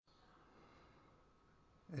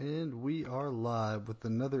And we are live with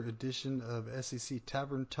another edition of SEC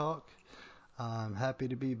Tavern Talk. I'm happy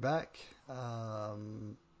to be back.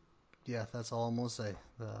 Yeah, that's all I'm going to say.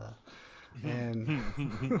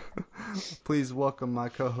 And please welcome my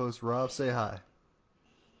co-host Rob. Say hi.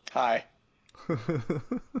 Hi.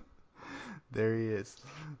 There he is.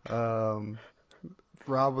 Um,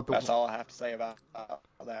 Rob with the That's all I have to say about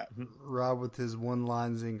that. Rob with his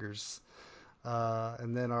one-line zingers.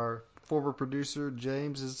 And then our former producer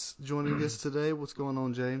James is joining us today. What's going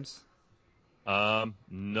on, James?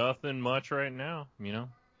 Nothing much right now,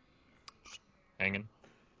 just hanging.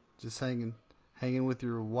 Just hanging with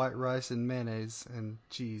your white rice and mayonnaise and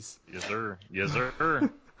cheese. Yes, sir. Yes,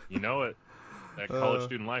 sir. You know it. That college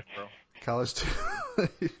student life, bro. College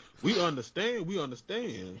student. We understand. We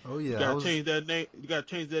understand. Oh You yeah, gotta change that name. You gotta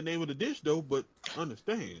change that name of the dish though. But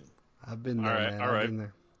understand. I've been All there, right, man. all I've right. been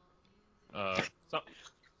there.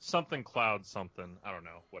 Something cloud something. I don't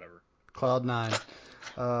know. Whatever. Cloud nine.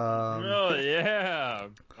 Oh yeah.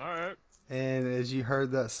 All right. And as you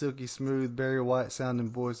heard that silky smooth Barry White sounding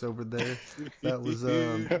voice over there, that was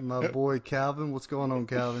my boy Calvin. What's going on,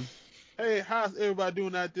 Calvin? Hey, how's everybody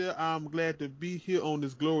doing out there? I'm glad to be here on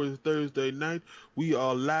this glorious Thursday night. We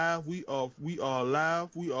are live. We are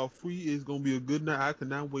live. We are free. It's gonna be a good night. I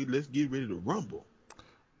cannot wait. Let's get ready to rumble.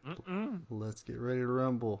 Let's get ready to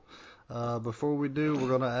rumble. Before we do, we're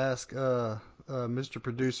gonna ask Mr.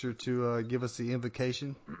 Producer to give us the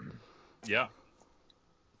invocation. Yeah.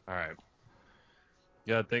 All right.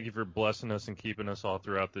 God, thank you for blessing us and keeping us all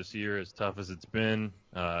throughout this year, as tough as it's been.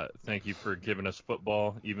 Thank you for giving us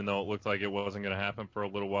football, even though it looked like it wasn't going to happen for a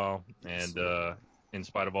little while. And in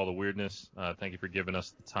spite of all the weirdness, thank you for giving us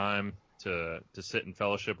the time to sit in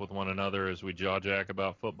fellowship with one another as we jaw jack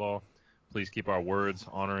about football. Please keep our words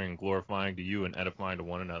honoring and glorifying to you and edifying to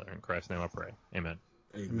one another. In Christ's name I pray. Amen.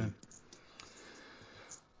 Amen.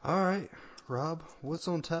 All right, Rob, what's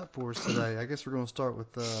on tap for us today? I guess we're going to start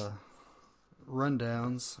with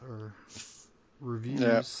rundowns or reviews.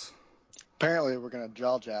 Yeah. Apparently, we're gonna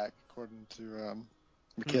jaw jack according to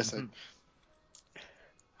McKissick.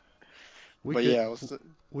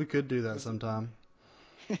 We could do that sometime.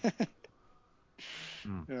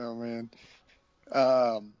 Oh man.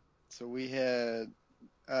 So we had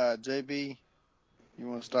JB. You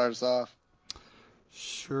want to start us off?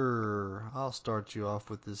 Sure, I'll start you off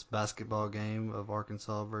with this basketball game of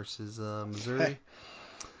Arkansas versus Missouri.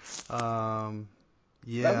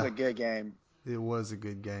 Yeah, that was a good game. It was a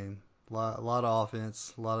good game. A lot of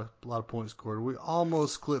offense, a lot of points scored. We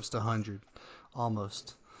almost eclipsed 100,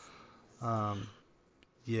 almost.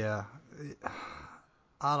 Yeah,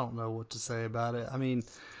 I don't know what to say about it. I mean,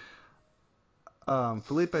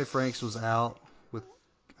 Felipe Franks was out with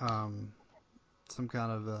some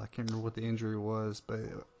kind of I can't remember what the injury was, but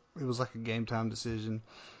it was like a game time decision.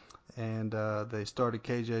 And they started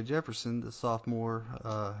KJ Jefferson, the sophomore,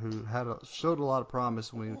 who showed a lot of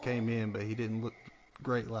promise when he came in, but he didn't look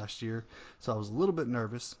great last year. So I was a little bit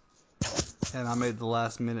nervous, and I made the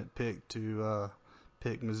last minute pick to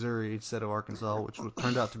pick Missouri instead of Arkansas, which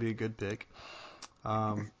turned out to be a good pick.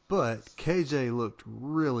 But KJ looked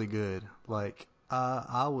really good. Like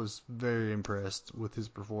I was very impressed with his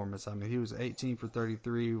performance. I mean, he was 18 for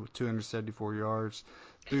 33 with 274 yards,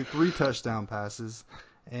 threw 3 touchdown passes.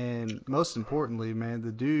 And most importantly, man,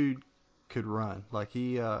 the dude could run. Like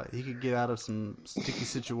he could get out of some sticky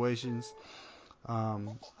situations.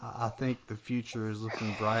 I think the future is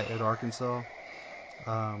looking bright at Arkansas.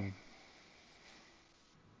 Yeah,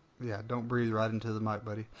 don't breathe right into the mic,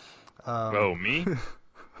 buddy. Me?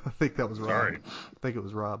 I think that was Rob. Sorry. I think it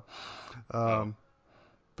was Rob.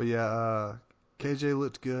 But yeah, KJ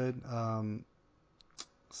looked good.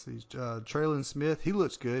 See, Traylon Smith, he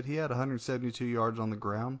looks good. He had 172 yards on the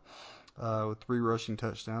ground with 3 rushing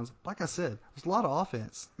touchdowns. Like I said, there's a lot of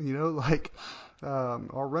offense. Like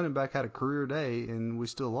our running back had a career day and we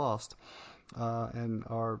still lost. And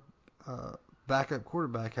our backup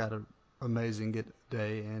quarterback had an amazing good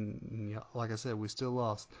day and like I said, we still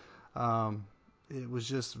lost. It was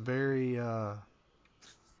just very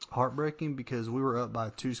heartbreaking because we were up by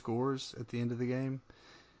 2 scores at the end of the game.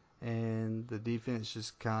 And the defense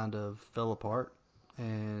just kind of fell apart.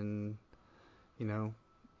 And, the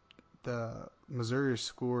Missouri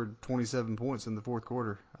scored 27 points in the fourth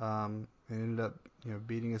quarter. And ended up,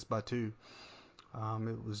 beating us by 2.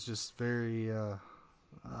 It was just very, it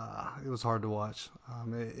was hard to watch.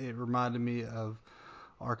 It reminded me of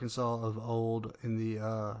Arkansas of old in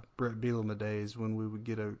the Brett Bielema days when we would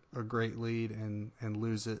get a great lead and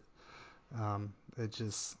lose it. It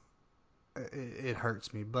just it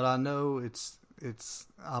hurts me, but I know it's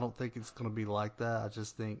I don't think it's going to be like that. I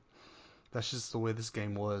just think that's just the way this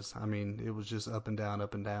game was. I mean, it was just up and down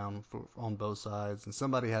on both sides, and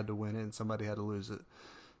somebody had to win it and somebody had to lose it.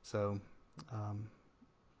 So,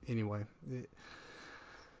 anyway,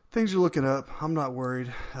 things are looking up. I'm not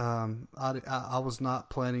worried. I was not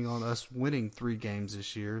planning on us winning 3 games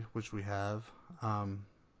this year, which we have.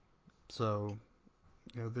 So,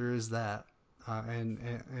 there is that. And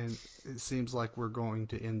it seems like we're going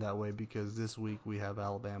to end that way because this week we have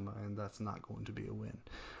Alabama, and that's not going to be a win.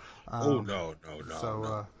 No.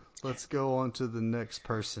 So let's go on to the next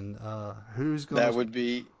person. Who's going? That would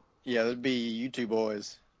be that'd be you two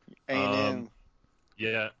boys. A&M.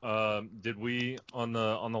 Yeah. Did we on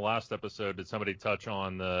the last episode? Did somebody touch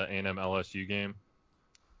on the A&M LSU game?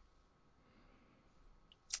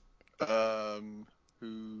 Who?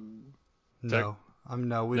 No.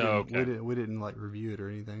 No, we No, didn't. okay. We didn't like review it or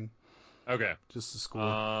anything. Okay. Just the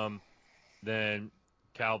score. Then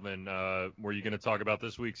Calvin, were you going to talk about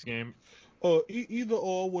this week's game? Either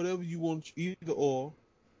or, whatever you want. Either or,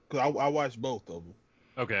 because I watched both of them.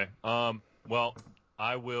 Okay. Well,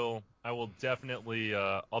 I will definitely.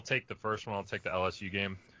 I'll take the first one. I'll take the LSU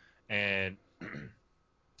game, and it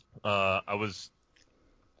was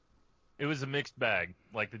a mixed bag.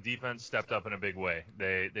 Like the defense stepped up in a big way.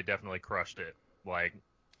 They definitely crushed it. Like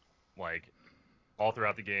all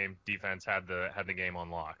throughout the game, defense had the game on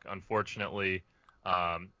lock. Unfortunately,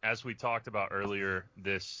 as we talked about earlier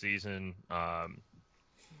this season,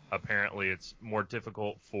 apparently it's more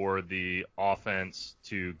difficult for the offense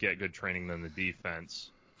to get good training than the defense.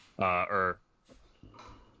 Or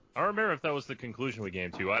I don't remember if that was the conclusion we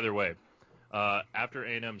came to. Either way, after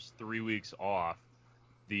A&M's 3 weeks off,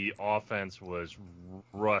 the offense was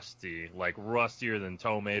rusty, like rustier than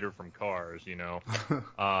Tow Mater from Cars,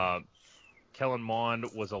 Kellen Mond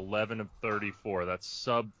was 11 of 34. That's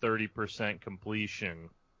sub 30% completion.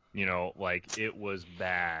 Like it was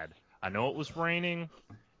bad. I know it was raining,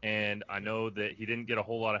 and I know that he didn't get a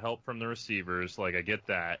whole lot of help from the receivers. Like I get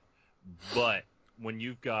that. But when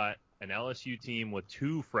you've got an LSU team with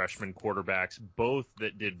 2 freshman quarterbacks, both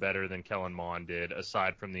that did better than Kellen Mond did,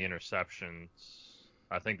 aside from the interceptions,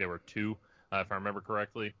 I think there were 2, if I remember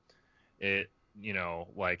correctly. It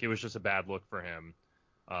was just a bad look for him.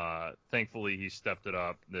 Thankfully, he stepped it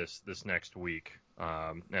up this next week,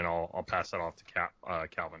 and I'll pass that off to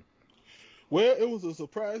Calvin. Well, it was a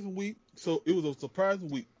surprising week. So here's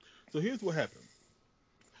what happened.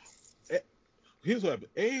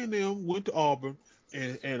 A&M went to Auburn,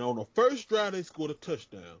 and on the first drive they scored a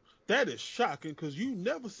touchdown. That is shocking because you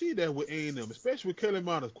never see that with A&M, especially with Kelly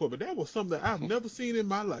Mond as quarterback. That was something that I've never seen in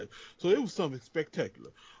my life. So it was something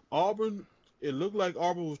spectacular. It looked like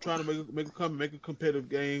Auburn was trying to make a competitive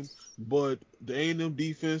game, but the A&M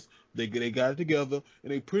defense, they got it together,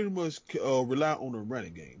 and they pretty much rely on the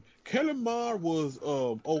running game. Kellen Mond was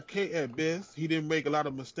okay at best. He didn't make a lot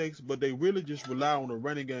of mistakes, but they really just rely on the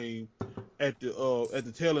running game at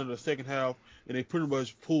the tail end of the second half, and they pretty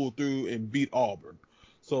much pulled through and beat Auburn.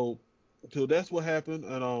 So that's what happened,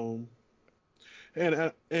 and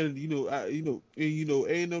A&M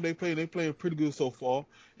they playing pretty good so far,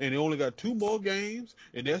 and they only got 2 more games,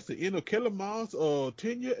 and that's the end of Kellen Mond's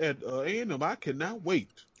tenure at A&M. I cannot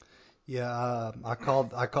wait. Yeah, I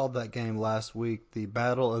called that game last week the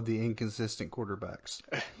battle of the inconsistent quarterbacks.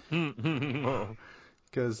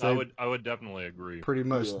 Because I would definitely agree. Pretty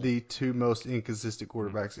much the 2 most inconsistent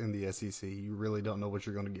quarterbacks in the SEC. You really don't know what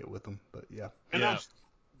you're going to get with them, but yeah. Yeah.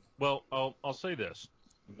 Well, I'll say this.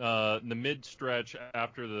 The mid-stretch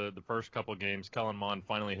after the first couple games, Kellen Mond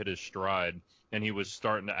finally hit his stride, and he was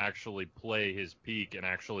starting to actually play his peak and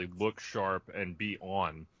actually look sharp and be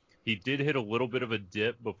on. He did hit a little bit of a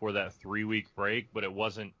dip before that 3-week break, but it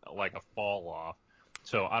wasn't like a fall off.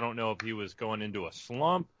 So I don't know if he was going into a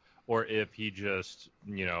slump or if he just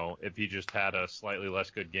had a slightly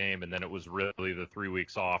less good game, and then it was really the 3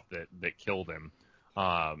 weeks off that killed him.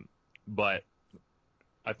 But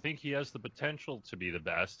I think he has the potential to be the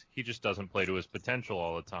best. He just doesn't play to his potential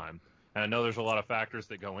all the time. And I know there's a lot of factors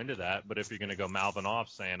that go into that, but if you're going to go mouthing off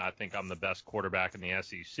saying, I think I'm the best quarterback in the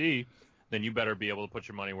SEC, then you better be able to put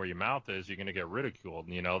your money where your mouth is. You're going to get ridiculed.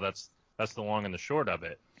 That's the long and the short of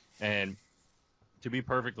it. And to be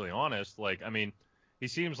perfectly honest, he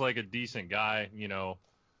seems like a decent guy,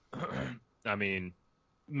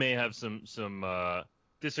 may have some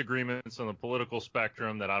disagreements on the political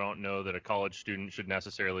spectrum that I don't know that a college student should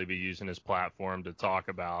necessarily be using his platform to talk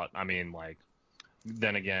about.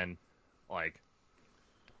 Then again, I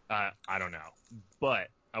don't know. But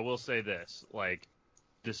I will say this,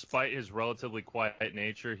 despite his relatively quiet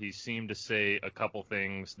nature, he seemed to say a couple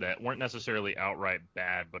things that weren't necessarily outright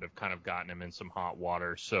bad, but have kind of gotten him in some hot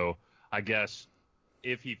water. So I guess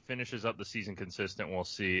if he finishes up the season consistent, we'll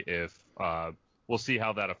see how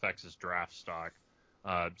that affects his draft stock.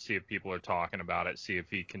 See if people are talking about it. See if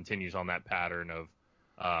he continues on that pattern of,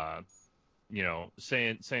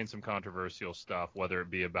 saying some controversial stuff, whether it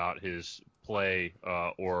be about his play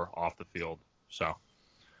or off the field. So.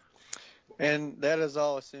 And that is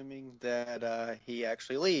all assuming that he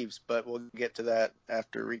actually leaves, but we'll get to that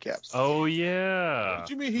after recaps. Oh yeah. What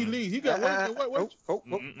you mean he leaves? He got what?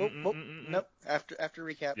 Nope. After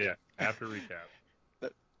recap. Yeah, after recap.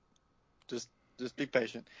 Just be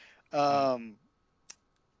patient. But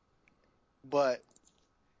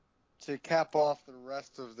to cap off the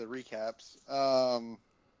rest of the recaps,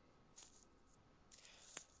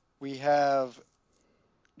 we have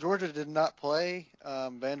Georgia did not play.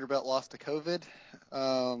 Vanderbilt lost to COVID,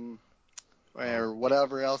 or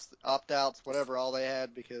whatever else, opt-outs, whatever all they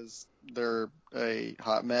had, because they're a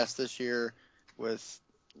hot mess this year with,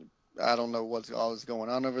 I don't know what's always going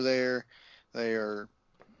on over there. They are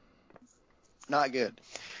not good.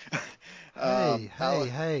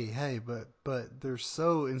 Hey, but they're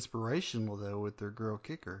so inspirational though with their girl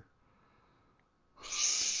kicker.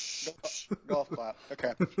 Golf clap.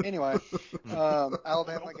 Okay. Anyway,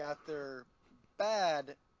 Alabama got their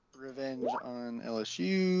bad revenge on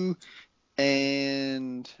LSU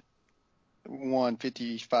and won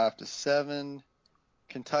 55-7.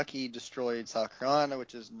 Kentucky destroyed South Carolina,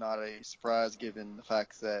 which is not a surprise given the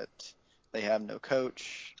fact that they have no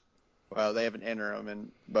coach. Well, they have an interim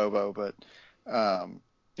in Bobo, but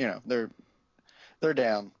they're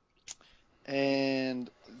down. And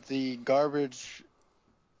the garbage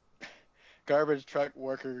truck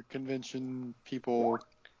worker convention people,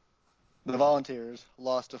 the Volunteers,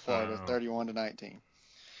 lost to Florida 31-19.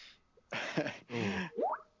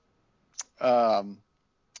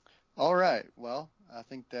 All right. Well, I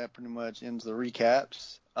think that pretty much ends the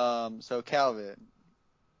recaps. So Calvin,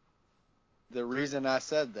 the reason I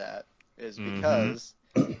said that is because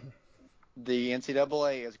the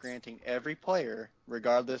NCAA is granting every player,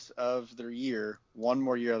 regardless of their year, one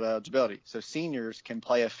more year of eligibility. So seniors can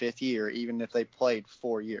play a fifth year even if they played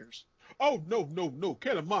 4 years. Oh no!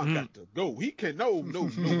 Kellerman got to go. He can no. He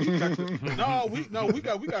got to we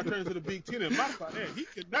got to turn to the Big Ten and modify that. He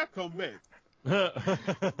cannot come back.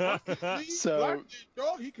 So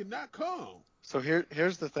he cannot come. So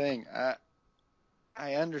here's the thing.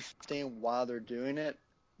 I understand why they're doing it,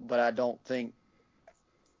 but I don't think.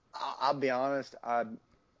 I'll be honest. I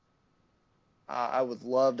would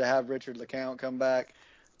love to have Richard LeCount come back,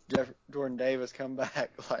 Jordan Davis come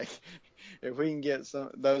back. Like, if we can get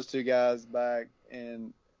those two guys back,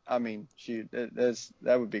 and I mean, shoot,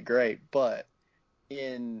 that would be great. But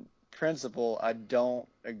in principle, I don't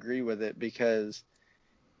agree with it, because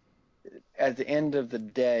at the end of the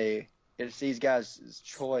day, it's these guys'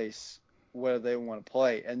 choice whether they want to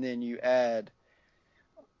play, and then you add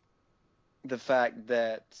the fact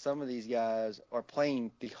that some of these guys are playing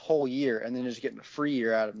the whole year and then just getting a free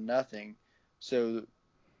year out of nothing. So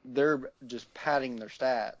they're just padding their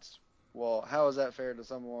stats. Well, how is that fair to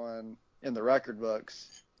someone in the record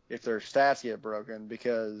books if their stats get broken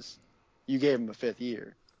because you gave them a fifth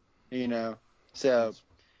year? So it's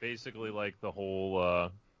basically like the whole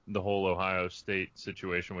Ohio State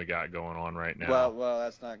situation we got going on right now. Well,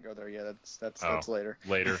 let's not go there yet. That's later.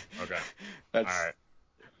 Later. Okay. All right.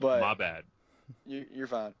 But my bad. You're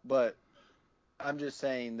fine. But I'm just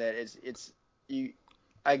saying that it's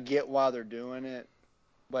I get why they're doing it,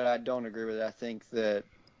 but I don't agree with it. I think that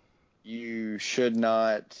you should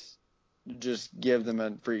not just give them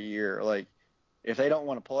a free year. Like, if they don't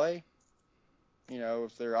want to play,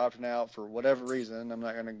 if they're opting out for whatever reason, I'm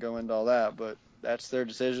not going to go into all that, but that's their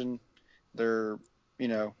decision. They're,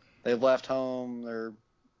 they've left home. They're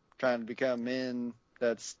trying to become men.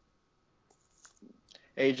 That's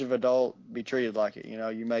age of adult, be treated like it.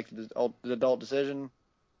 You make the adult decision,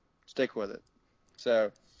 stick with it.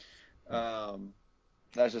 So,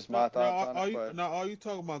 that's just my thoughts on it. Now, are you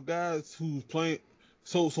talking about guys who's playing?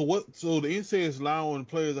 So what? So the NCAA is allowing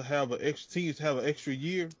players to have teams to have an extra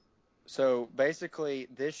year. So basically,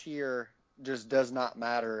 this year just does not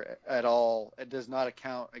matter at all. It does not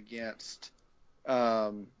account against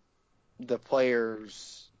the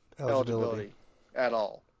players' eligibility at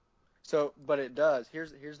all. So, but it does.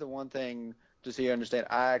 Here's the one thing, just so you understand.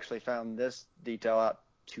 I actually found this detail out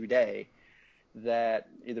today, that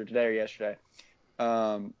either today or yesterday.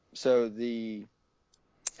 So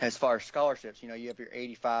as far as scholarships, you have your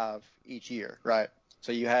 85 each year, right?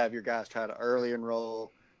 So you have your guys try to early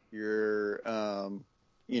enroll. You have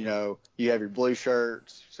your blue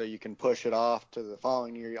shirts, so you can push it off to the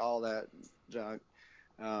following year. All that junk,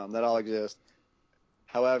 that all exists.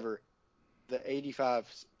 However, the 85,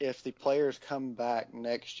 if the players come back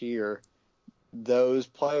next year, those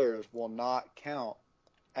players will not count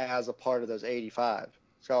as a part of those 85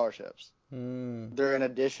 scholarships. They're in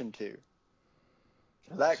addition to.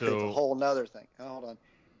 So that creates a whole nother thing. Hold on.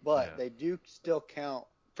 But they do still count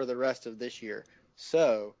for the rest of this year.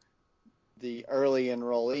 So the early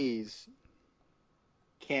enrollees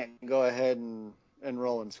can't go ahead and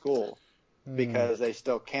enroll in school because they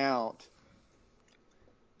still count.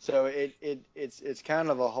 So it's kind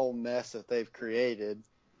of a whole mess that they've created.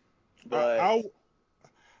 But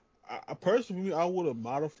I personally, I would have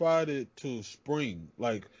modified it to spring,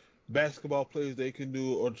 like basketball players they can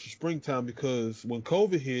do, or to springtime, because when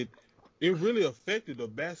COVID hit, it really affected the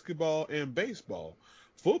basketball and baseball.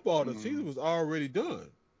 Football, the season was already done.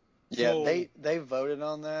 Yeah, So, they voted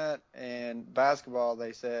on that, and basketball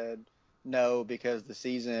they said no because the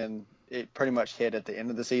season it pretty much hit at the end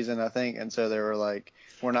of the season, I think, and so they were like,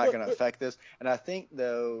 we're not going to affect this. And I think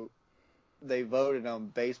though they voted on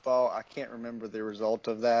baseball. I can't remember the result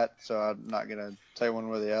of that, so I'm not going to say one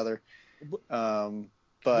way or the other.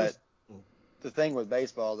 But the thing with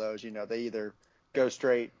baseball though is they either go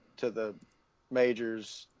straight to the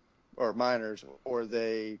majors or minors, or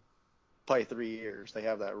they play 3 years. They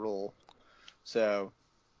have that rule. So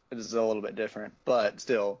it is a little bit different, but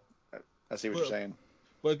still, I see what you're saying.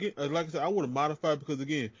 But again, like I said, I would have modified because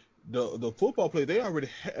again, the football players they already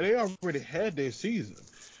had their season.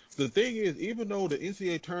 The thing is, even though the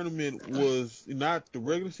NCAA tournament was not the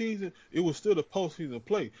regular season, it was still the postseason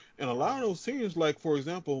play. And a lot of those teams, like for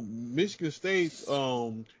example, Michigan State's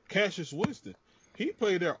Cassius Winston, he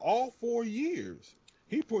played there all 4 years.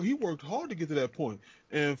 He worked hard to get to that point,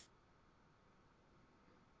 and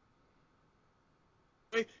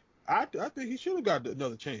I think he should have got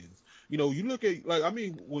another chance. You look at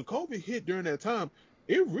when COVID hit during that time,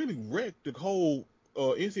 it really wrecked the whole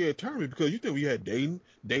NCAA tournament because you think we had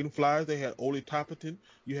Dayton Flyers, they had Ole Toppington,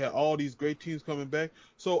 you had all these great teams coming back.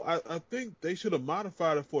 So I think they should have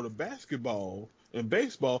modified it for the basketball and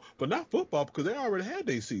baseball, but not football because they already had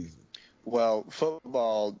their season. Well,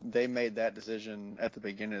 football, they made that decision at the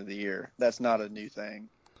beginning of the year. That's not a new thing.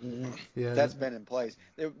 Yeah, that's been in place.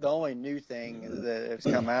 The only new thing that has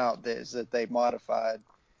come out is that they modified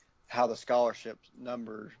how the scholarship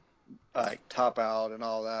numbers, like top out and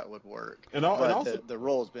all that, would work. And also, the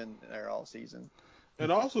rule's been there all season.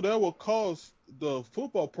 And also, that will cost the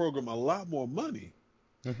football program a lot more money.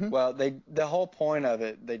 Mm-hmm. Well, the whole point of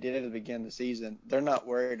it, they did it at the beginning of the season. They're not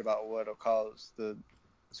worried about what it'll cost the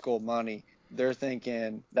school money. They're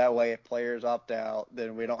thinking that way if players opt out,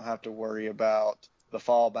 then we don't have to worry about the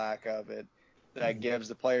fallback of it. That gives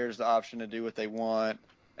the players the option to do what they want,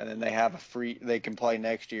 and then they can play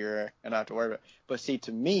next year and not have to worry about it. But see,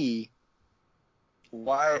 to me,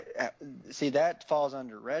 that falls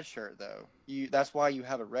under redshirt though. That's why you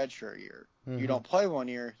have a redshirt year. Mm-hmm. You don't play 1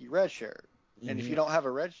 year, you redshirt. Mm-hmm. And if you don't have a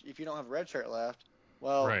redshirt left,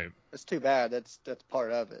 well, It's too bad. That's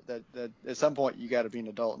part of it. That at some point you got to be an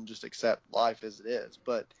adult and just accept life as it is.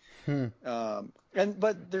 But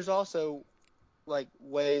but there's also like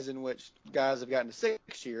ways in which guys have gotten to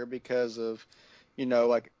 6th year because of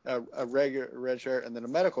like a regular red shirt and then a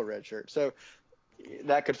medical red shirt. So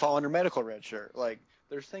that could fall under medical red shirt. Like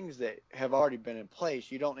there's things that have already been in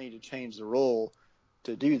place. You don't need to change the rule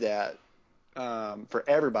to do that for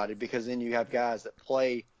everybody, because then you have guys that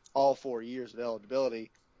play all 4 years of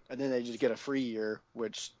eligibility and then they just get a free year,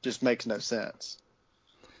 which just makes no sense.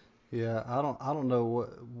 Yeah, I don't know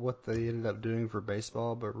what they ended up doing for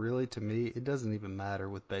baseball, but really to me it doesn't even matter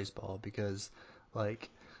with baseball because like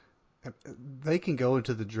they can go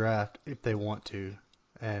into the draft if they want to,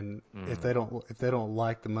 and if they don't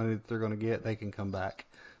like the money that they're going to get, they can come back.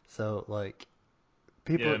 So like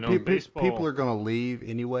people are going to leave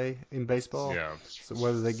anyway in baseball. Yeah. So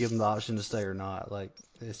whether they give them the option to stay or not, like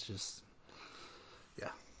it's just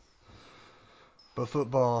But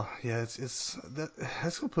football, yeah, that's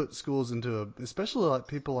gonna put schools into especially like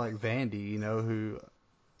people like Vandy, who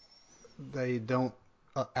they don't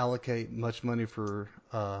allocate much money for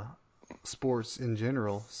sports in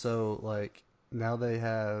general. So like now they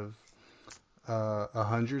have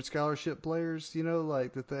 100 scholarship players,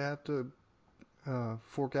 like that they have to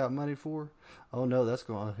fork out money for. Oh no, that's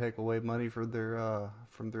gonna take away money for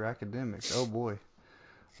from their academics. Oh boy.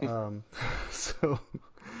 So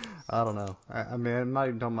I don't know. I mean, I'm not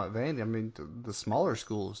even talking about Vandy. I mean, the smaller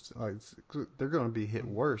schools, like, they're going to be hit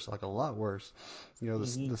worse, like a lot worse.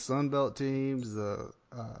 The Sun Belt teams, the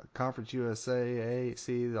Conference USA,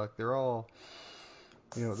 AAC, like they're all,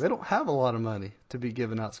 they don't have a lot of money to be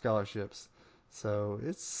giving out scholarships. So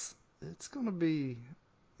it's going to be,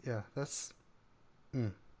 yeah, that's.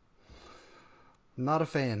 Not a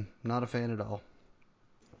fan. Not a fan at all.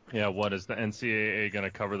 Yeah, what is the NCAA going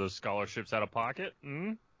to cover those scholarships out of pocket?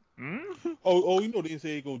 Mm? Mm? Oh, you know the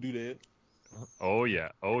NCAA gonna do that. Oh yeah,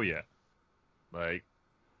 oh yeah. Like,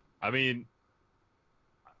 I mean,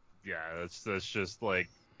 yeah, that's just like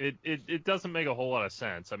it doesn't make a whole lot of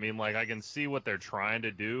sense. I mean, like I can see what they're trying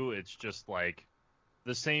to do. It's just like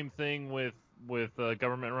the same thing with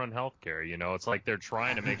government-run healthcare. You know, it's like they're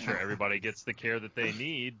trying to make sure everybody gets the care that they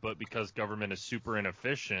need, but because government is super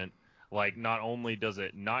inefficient, like not only does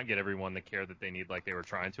it not get everyone the care that they need like they were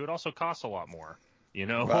trying to, it also costs a lot more. You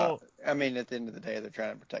know? Well, I mean, at the end of the day, they're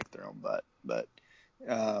trying to protect their own butt, but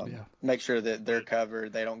Yeah. make sure that they're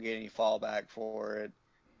covered. They don't get any fallback for it.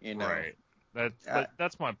 You know, Right.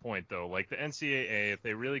 That's my point though. Like the NCAA, if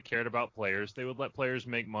they really cared about players, they would let players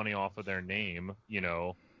make money off of their name, you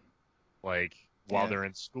know, like while Yeah. they're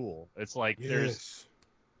in school. It's like Yes.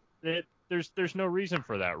 there's no reason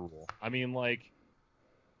for that rule. I mean, like,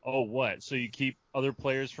 oh what? So you keep other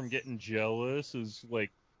players from getting jealous is like,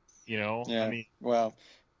 you know, I yeah. mean, Well,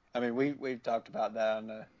 I mean, we've talked about that on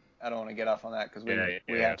the. I don't want to get off on that because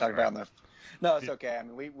we have talked sorry. about it. No, it's okay. I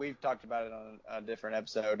mean, we've talked about it on a different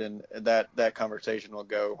episode, and that conversation will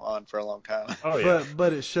go on for a long time. Oh yeah.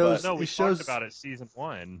 But it shows No, we it talked shows about it season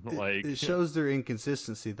 1. it, Like, it shows their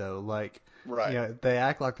inconsistency though. Like, Right. you know, they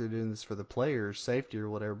act like they're doing this for the players' safety or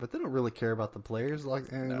whatever, but they don't really care about the players. No.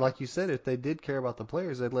 Like you said, if they did care about the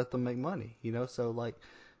players, they'd let them make money. You know, so like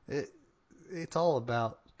it's all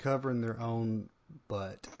about covering their own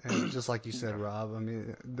butt. And just like you said, Rob, I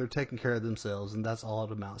mean, they're taking care of themselves, and that's all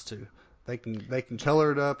it amounts to. They can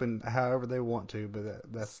color it up and however they want to,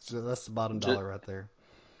 but that's the bottom dollar right there.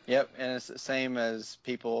 Yep, and it's the same as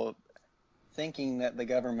people thinking that the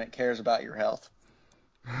government cares about your health.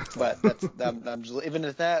 But I'm just leaving it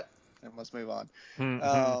at that, and let's move on.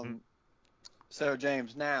 So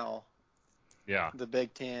James, now yeah. the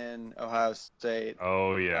Big Ten, Ohio State,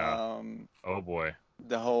 Oh yeah. Oh boy.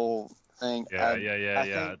 the whole thing. Yeah. I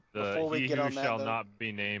think The before we he get who on that shall though, not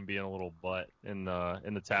be named being a little butt in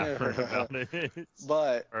the tavern about it,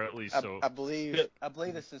 but or at least so. I believe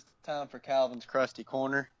this is time for Calvin's Krusty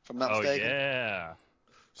Corner, if I'm not Oh mistaken. yeah.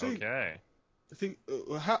 See, Okay.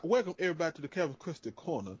 welcome everybody to the Calvin Crystal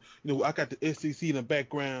Corner. You know, I got the SEC in the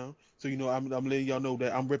background, so you know I'm letting y'all know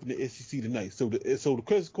that I'm repping the SEC tonight. So the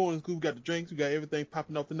Crystal Corner is cool. We got the drinks, we got everything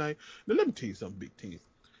popping off tonight. Now let me tell you something, Big Ten.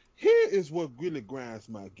 Here is what really grinds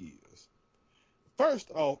my gears.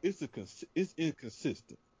 First off, it's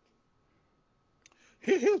inconsistent.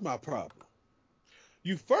 Here's my problem.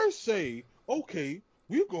 You first say, okay,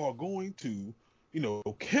 we are going to, you know,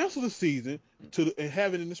 cancel the season and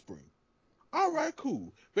have it in the spring. All right,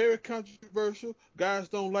 cool. Very controversial. Guys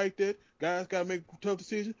don't like that. Guys got to make tough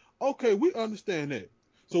decisions. Okay, we understand that.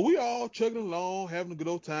 So we all chugging along, having a good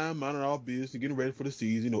old time, minding our business, getting ready for the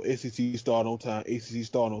season. You know, SEC start on time, ACC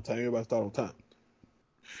start on time, everybody start on time.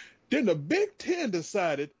 Then the Big Ten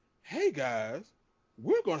decided, hey guys,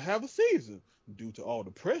 we're gonna have a season due to all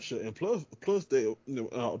the pressure, and plus they due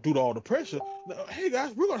to all the pressure. Hey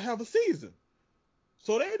guys, we're gonna have a season.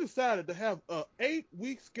 So they decided to have a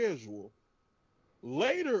 8-week schedule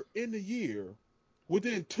later in the year,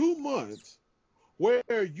 within 2 months,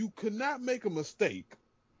 where you could not make a mistake.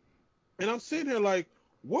 And I'm sitting here like,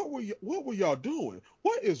 what were y'all doing?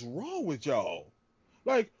 What is wrong with y'all?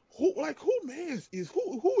 Who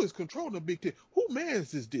who is controlling the Big Ten? Who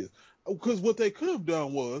mans is this? Because what they could have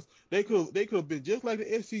done was they could have been just like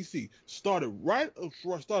the SEC, started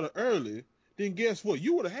early. Then guess what?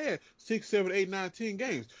 You would have had 6, 7, 8, 9, 10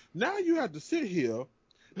 games. Now you have to sit here.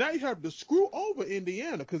 Now you have to screw over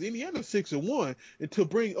Indiana because Indiana's 6-1, and to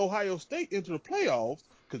bring Ohio State into the playoffs,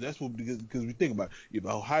 because we think about it. If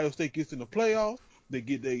Ohio State gets in the playoffs, they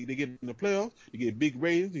get in the playoffs. You get big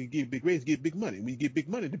ratings. You get big ratings. You get big money. When you get big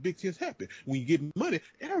money, the Big Ten's happy. When you get money,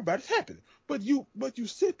 everybody's happy. But you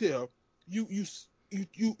sit there. You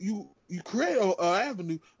create an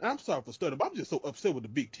avenue. And I'm sorry for stuttering, but I'm just so upset with the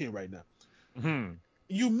Big Ten right now. Hmm.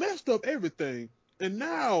 You messed up everything. And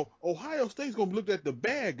now Ohio State's gonna be looked at the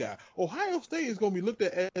bad guy. Ohio State is gonna be looked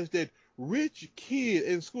at as that rich kid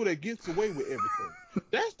in school that gets away with everything.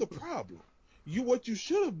 That's the problem. What you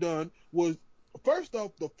should have done was, first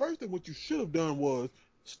off, the first thing what you should have done was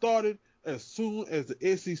started as soon as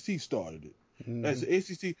the SEC started it. Mm-hmm. As the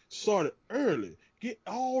SEC started early, get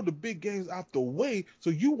all the big games out the way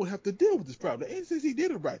so you won't have to deal with this problem. The SEC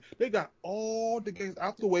did it right. They got all the games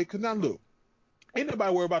out the way. Cause now look, ain't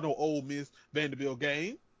nobody worry about no Ole Miss Vanderbilt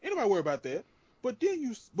game. Ain't nobody worry about that. But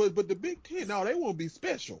then but the Big Ten, now they want to be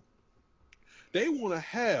special. They want to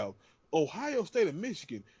have Ohio State and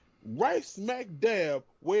Michigan right smack dab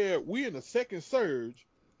where we're in the second surge,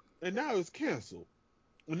 and now it's canceled.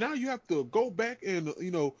 And now you have to go back and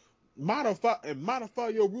modify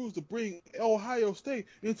your rules to bring Ohio State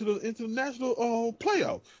into the national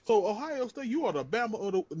playoff. So Ohio State, you are the Bama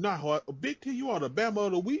of the not a Big Ten. You are the Bama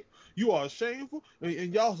of the week. You are shameful,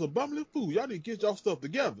 and y'all some bumbling fools. Y'all need to get y'all stuff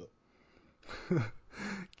together.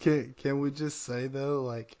 Can we just say though,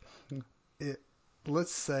 like,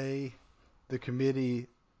 let's say the committee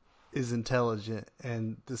is intelligent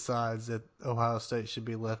and decides that Ohio State should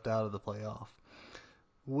be left out of the playoff.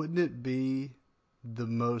 Wouldn't it be the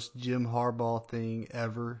most Jim Harbaugh thing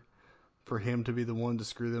ever for him to be the one to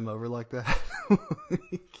screw them over like that?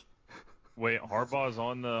 Wait, Harbaugh's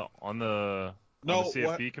on the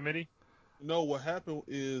CFP committee? No, what happened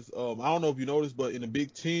is I don't know if you noticed, but in the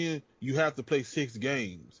Big Ten you have to play 6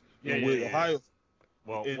 games. Ohio.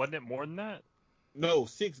 Well, wasn't it more than that? No,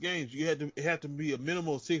 6 games. It had to be a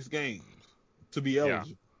minimum of 6 games to be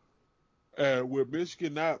eligible. Yeah. And with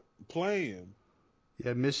Michigan not playing.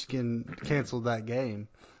 Yeah, Michigan canceled that game.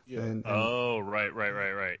 Yeah.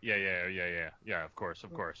 Right. Yeah, of course.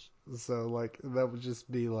 So, like, that would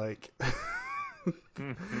just be like...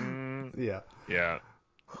 Yeah. Yeah.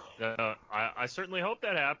 I certainly hope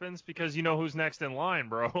that happens because you know who's next in line,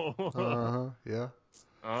 bro. Yeah.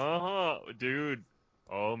 Dude.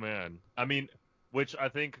 Oh, man. I mean, which I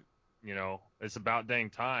think, it's about dang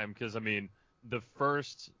time because, I mean, the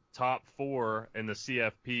first top 4 in the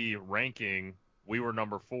CFP ranking, we were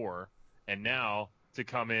number 4. And now to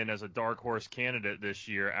come in as a dark horse candidate this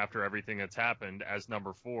year after everything that's happened as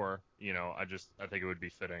number 4, I think it would be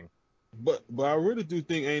fitting. But I really do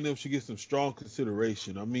think A&M should get some strong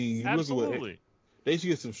consideration. I mean, absolutely, they should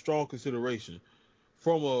get some strong consideration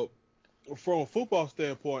from a football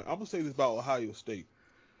standpoint. I'm gonna say this about Ohio State.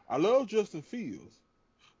 I love Justin Fields,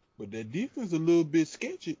 but their defense is a little bit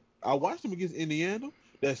sketchy. I watched them against Indiana.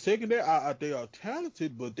 That secondary, they are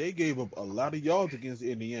talented, but they gave up a lot of yards against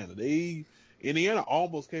Indiana. Indiana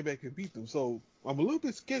almost came back and beat them. So I'm a little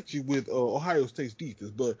bit sketchy with Ohio State's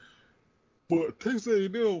defense, but Texas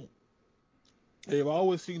A&M, they've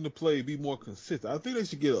always seemed to be more consistent. I think they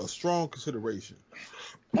should get a strong consideration.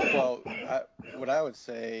 Well, what I would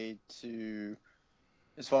say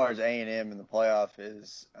as far as A&M in the playoff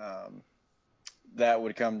is that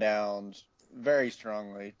would come down very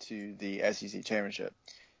strongly to the SEC championship.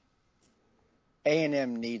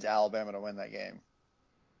 A&M needs Alabama to win that game.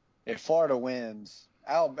 If Florida wins,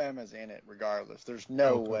 Alabama's in it regardless. There's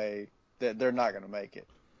no way that they're not going to make it.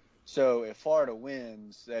 So if Florida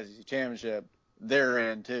wins the SEC championship,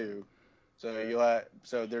 they're in too.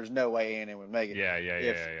 So there's no way A&M would make it.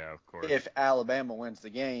 Yeah, of course. If Alabama wins the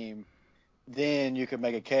game, then you could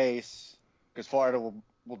make a case because Florida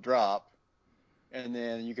will drop, and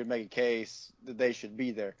then you could make a case that they should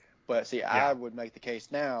be there. But see, I would make the case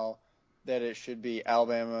now that it should be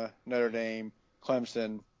Alabama, Notre Dame,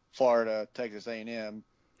 Clemson, Florida, Texas A&M.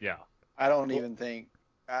 Yeah. I don't even think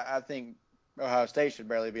 – I think Ohio State should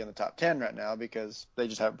barely be in the top 10 right now because they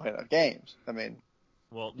just haven't played enough games. I mean –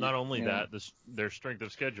 well, not only that, their strength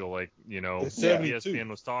of schedule, like, ESPN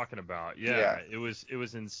was talking about. Yeah, it was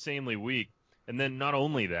insanely weak. And then not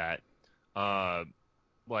only that,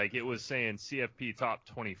 like it was saying CFP top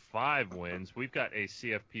 25 wins. We've got a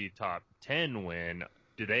CFP top 10 win.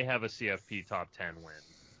 Do they have a CFP top 10 win?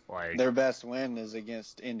 Like their best win is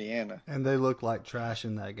against Indiana. And they look like trash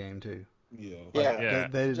in that game, too. Yeah.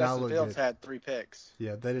 They did not look good. Justin Fields had 3 picks.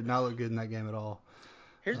 Yeah, they did not look good in that game at all.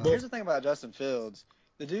 Here's the thing about Justin Fields.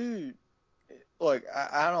 The dude, look,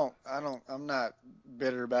 I'm not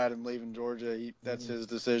bitter about him leaving Georgia. That's his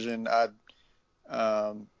decision. I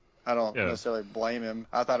don't necessarily blame him.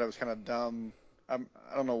 I thought it was kind of dumb. I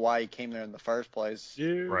don't know why he came there in the first place.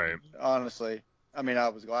 Right. Honestly, I mean, I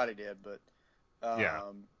was glad he did, but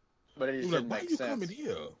but it just didn't make sense. Why are you coming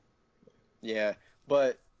here? Yeah,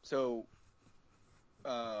 but so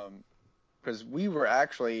because we were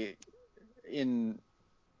actually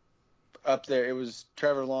up there, it was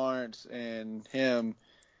Trevor Lawrence and him,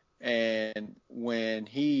 and when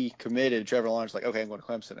he committed, Trevor Lawrence was like, okay, I'm going to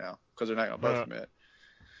Clemson now because they're not going to both commit.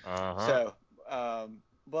 So,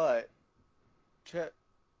 but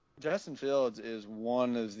Justin Fields is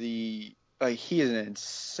one of the he is an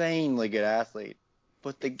insanely good athlete,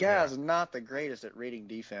 but the guy's not the greatest at reading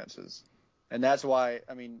defenses, and that's why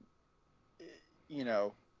I mean,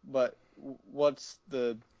 but what's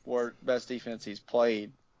the best defense he's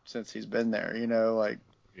played since he's been there?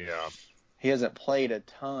 He hasn't played a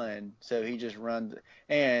ton, so he just runs.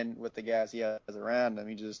 And with the guys he has around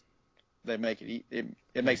him, they make it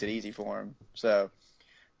makes it easy for him. So,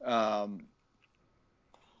 I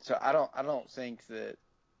don't think that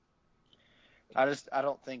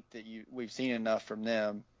we've seen enough from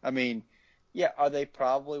them. I mean, yeah, are they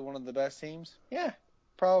probably one of the best teams? Yeah,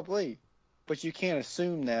 probably. But you can't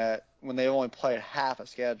assume that when they only played half a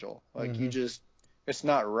schedule. Like it's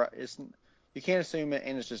not right. You can't assume it,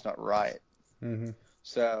 and it's just not right. Mm-hmm.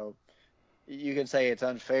 So you can say it's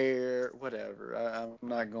unfair, whatever. I'm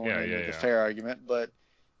not going into the yeah. fair argument, but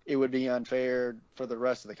it would be unfair for the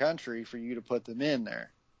rest of the country for you to put them in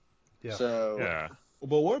there. Yeah. So Yeah.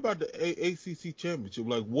 But what about the ACC championship?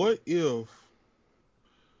 Like, what if?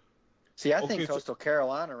 see, I Okay, think so Coastal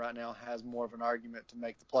Carolina right now has more of an argument to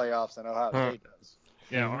make the playoffs than Ohio Huh. State does.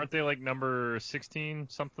 Yeah, aren't they like number 16,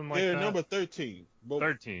 something like they're that? number 13. But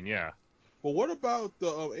 13, yeah. what about the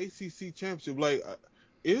ACC championship? Like,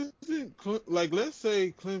 isn't like let's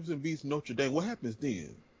say Clemson beats Notre Dame, what happens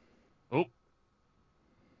then?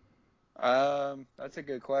 Oh, That's a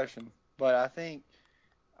good question, but I think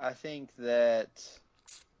if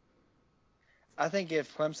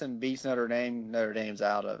Clemson beats Notre Dame, Notre Dame's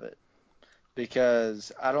out of it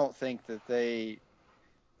because I don't think that they.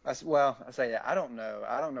 I say that I don't know.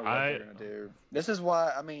 I don't know what they're gonna do. This is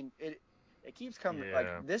why I mean it keeps coming like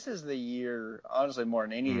Yeah. this is the year honestly more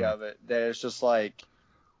than any of it that it's just like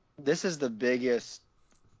this is the biggest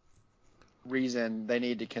reason they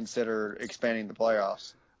need to consider expanding the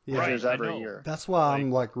playoffs. Yeah. If Right, there's I ever a know. year. That's why Like-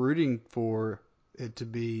 I'm like rooting for it to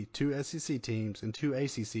be 2 SEC teams and 2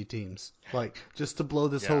 ACC teams, like just to blow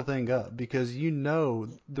this Yeah. whole thing up because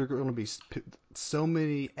there are going to be so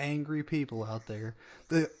many angry people out there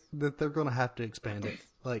that they're going to have to expand it.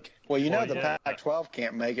 Like, Well, Well, the yeah. Pac-12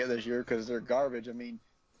 can't make it this year because they're garbage. I mean,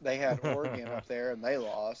 they had Oregon up there and they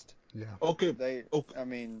lost. yeah, Okay, I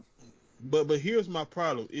mean, but here's my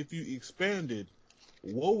problem. If you expanded,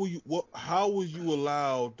 how would you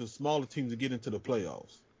allow the smaller teams to get into the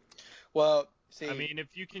playoffs? well, see, I mean,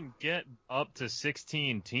 if you can get up to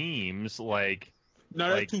 16 teams, like,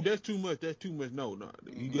 No, Like- that's too much. That's too much. No,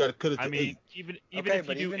 you got to cut it to I mean, 8. even Okay, if you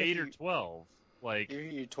but do even if 8 or you- 12, like,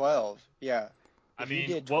 you 12, yeah. I If you mean,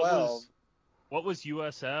 did what 12, was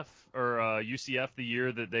USF or UCF the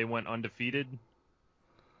year that they went undefeated?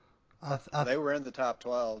 they were in the top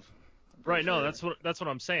 12. I'm pretty Right, no, sure. that's what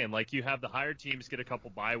I'm saying. Like you have the higher teams get a couple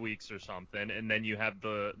bye weeks or something, and then you have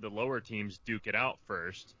the lower teams duke it out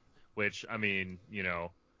first. Which I mean,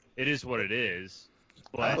 it is what it is.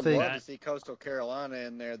 But I would think- love to see Coastal Carolina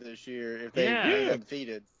in there this year if they Yeah. remain Yeah.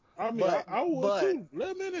 undefeated. I mean, But- I would but- too.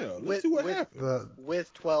 Let me in there. Let's see what happens.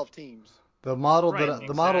 With 12 teams. the model Right, that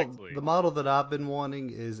exactly. the model that I've been wanting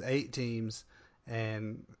is 8 teams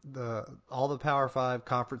and all the Power 5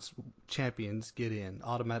 conference champions get in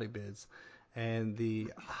automatic bids, and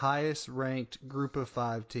the highest ranked group of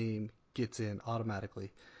 5 team gets in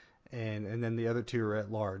automatically, and then the other 2 are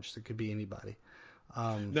at large. So it could be anybody.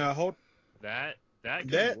 Now, hold. that could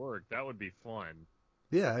That- work. That would be fun.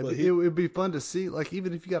 Yeah, But it would be fun to see. Like,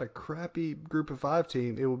 even if you got a crappy group of 5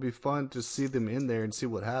 team, it would be fun to see them in there and see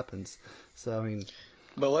what happens. So, I mean,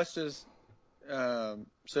 But let's just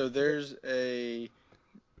so there's a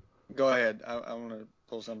go ahead. I want to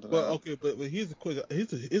pull something Well, up. okay, but here's the question.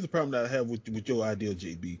 Here's the problem that I have with your idea,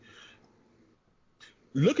 JB.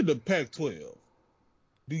 Look at the Pac-12.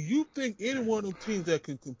 Do you think any one of them teams that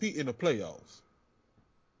can compete in the playoffs?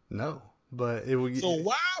 no. But it would So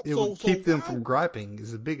why? it so would keep them why- from griping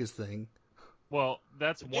is the biggest thing. Well,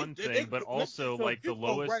 that's they- one they- thing, they- but let's also say like the people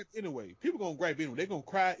gonna lowest. gripe anyway. People gonna gripe anyway. They're gonna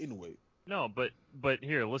cry anyway. No, but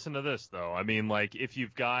here, listen to this though. I mean, like if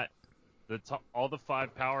you've got all the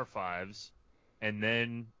 5 Power Fives, and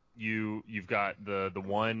then you've got the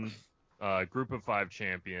one Group of 5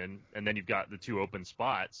 champion, and then you've got the 2 open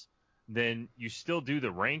spots, then you still do the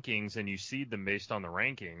rankings and you seed them based on the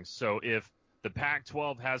rankings. So if the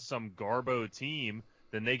Pac-12 has some garbo team,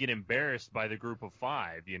 then they get embarrassed by the Group of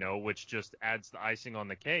 5, which just adds the icing on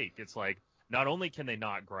the cake. It's like not only can they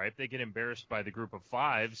not gripe, they get embarrassed by the Group of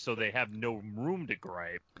 5, so they have no room to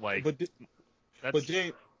gripe. Like, But that's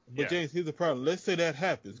James, yeah. James, here's the problem. Let's say that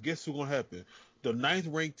happens. Guess what's gonna happen? The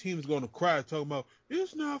 9th ranked team is gonna cry, talking about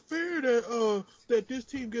it's not fair that this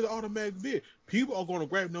team gets an automatic bid. People are gonna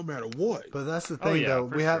gripe no matter what. But that's the Oh, thing, yeah, though.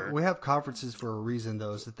 for We sure. have conferences for a reason,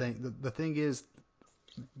 though. Is the thing. The thing is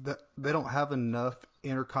that they don't have enough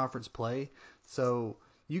interconference play, so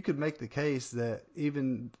you could make the case that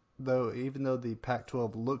even though the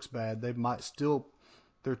Pac-12 looks bad, they might still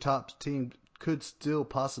their top team could still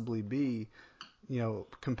possibly be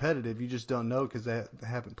competitive. You just don't know because they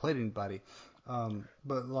haven't played anybody.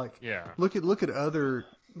 But like, Yeah. look at the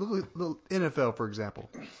NFL, for example.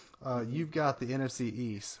 You've got the NFC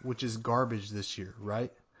East, which is garbage this year,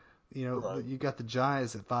 right? Right. You got the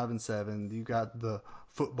Giants at 5-7. You got the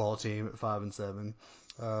football team at 5-7.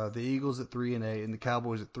 the Eagles at 3-8, and the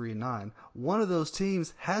Cowboys at 3-9. One of those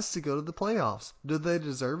teams has to go to the playoffs. Do they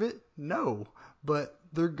deserve it? No, but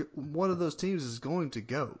one of those teams is going to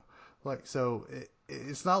go. So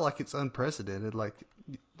it's not like it's unprecedented. Like,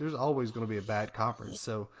 there's always going to be a bad conference.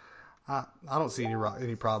 So I don't see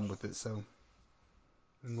any problem with it. So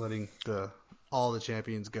I'm letting all the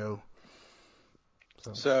champions go.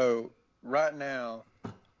 So right now,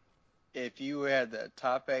 if you had the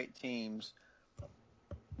top 8 teams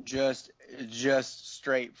just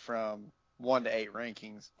straight from 1 to 8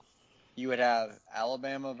 rankings, you would have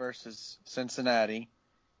Alabama versus Cincinnati,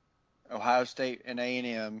 Ohio State and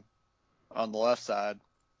A&M on the left side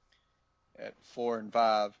at 4 and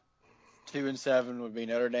 5. 2 and 7 would be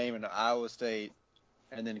Notre Dame and Iowa State,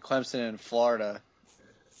 and then Clemson and Florida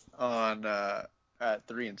on at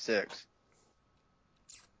 3 and 6.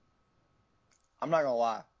 I'm not gonna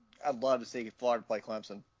lie, I'd love to see Florida play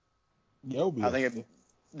Clemson. Yeah, I think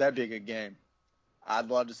that'd be a good game. I'd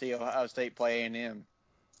love to see Ohio State play A&M.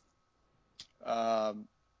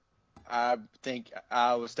 I think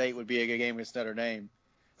Iowa State would be a good game against Notre Dame.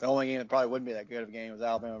 The only game that probably wouldn't be that good of a game was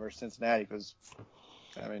Alabama versus Cincinnati because,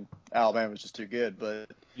 Alabama's just too good. But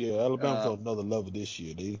yeah, Alabama's on another level this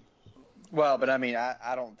year, But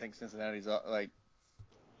I don't think Cincinnati's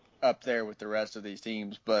up there with the rest of these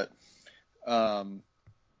teams. But I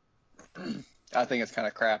think it's kind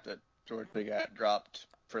of crap that Georgia got dropped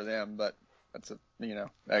for them. But that's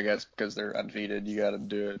I guess because they're undefeated, you got to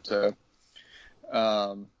do it. So,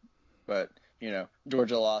 but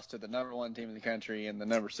Georgia lost to the number 1 team in the country and the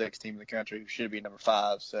number 6 team in the country, who should be number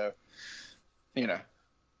 5. So,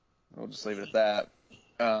 we'll just leave it at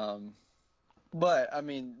that. But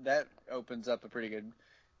that opens up a pretty good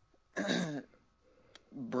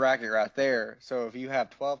bracket right there. So if you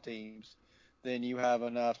have 12 teams, then you have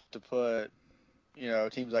enough to put,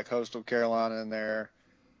 teams like Coastal Carolina in there,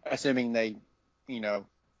 assuming they, I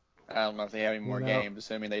don't know if they have any more games,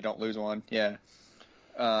 assuming they don't lose one. Yeah.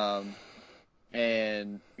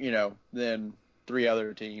 And, then 3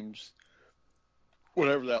 other teams,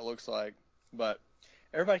 whatever that looks like. But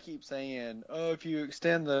everybody keeps saying, oh, if you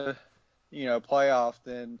extend the, playoff,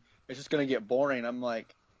 then it's just going to get boring. I'm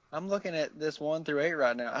like, I'm looking at this 1 through 8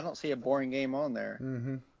 right now. I don't see a boring game on there.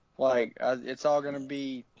 Mm-hmm. It's all going to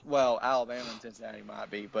be, Alabama and Cincinnati might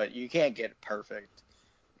be, but you can't get it perfect.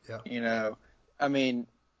 Yeah. I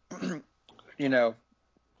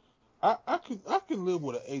can live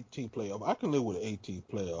with an 18 playoff. I can live with an 18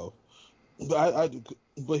 playoff.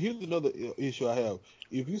 But here's another issue I have.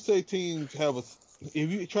 If you say if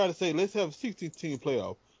you try to say let's have a 16 team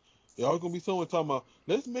playoff, there's always gonna be someone talking about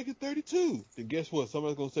let's make it 32. Then guess what?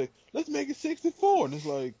 Somebody's gonna say let's make it 64, and it's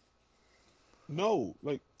like, no,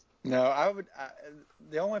 like. No,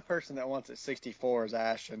 the only person that wants it 64 is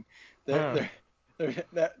Ashton. You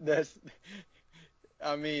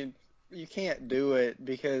can't do it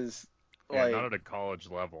because, not at a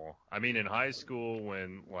college level. In high school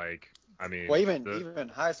when, even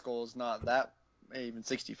high school is not that even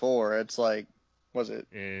 64. It's was it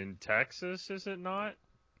in Texas? Is it not?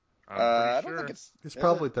 I don't think it's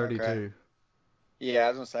probably 32. Okay. Yeah, I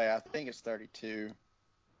was gonna say I think it's 32.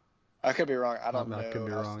 I could be wrong. I don't know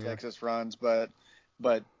how Texas runs, but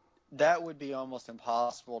that would be almost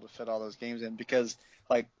impossible to fit all those games in because,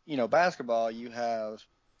 basketball, you have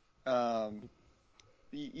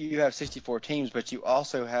 64 teams, but you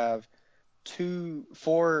also have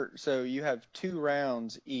 4. So you have 2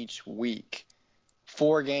 rounds each week,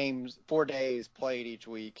 4 days played each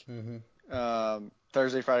week. Mm-hmm.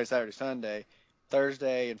 Thursday, Friday, Saturday, Sunday.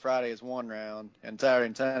 Thursday and Friday is 1 round, and Saturday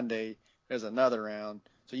and Sunday is another round.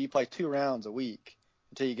 So you play 2 rounds a week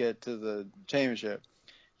until you get to the championship.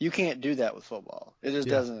 You can't do that with football. It just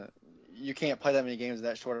doesn't. You can't play that many games in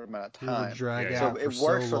that short amount of time. It would drag so out it for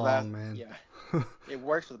works so for long, man. Yeah, it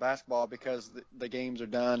works for the basketball because the games are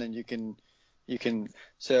done and you can.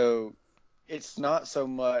 So it's not so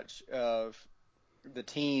much of the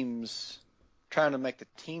teams trying to make the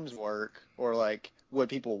teams work or would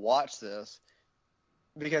people watch this.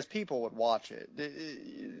 Because people would watch it.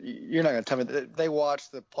 You're not going to tell me that they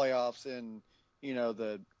watch the playoffs in,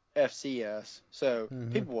 the FCS. So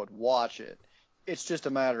people would watch it. It's just a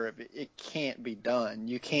matter of it can't be done.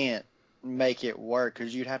 You can't make it work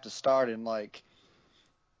because you'd have to start in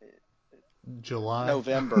July,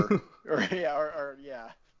 November, or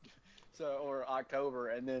October,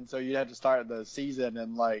 and then so you'd have to start the season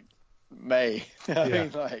in May.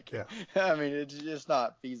 It's just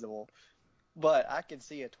not feasible. But I can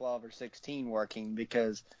see a 12 or 16 working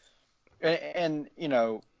because, and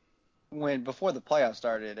when before the playoffs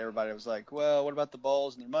started, everybody was like, well, what about the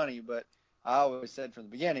bowls and their money? But I always said from the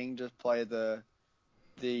beginning, just play the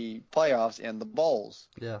the playoffs and the bowls.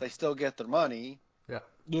 Yeah. They still get their money. Yeah,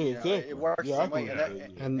 You know, exactly. it works yeah, the I same way. agree And, with that,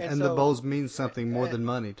 that, yeah. And and the so, bowls mean something more and- than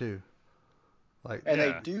money too. Like And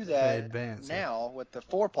Yeah. they do they that advance it. now with the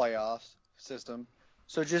 4 playoffs system.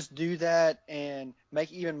 So just do that and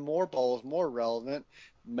make even more bowls more relevant.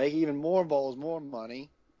 Make even more bowls more money.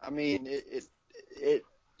 I mean,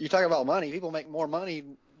 you talk about money. People make more money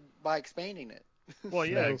by expanding it. Well,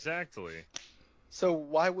 yeah, So- exactly. So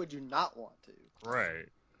why would you not want to? Right.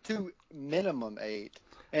 To minimum 8.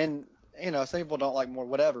 And, you know, some people don't like more,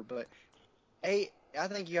 whatever, but 8, I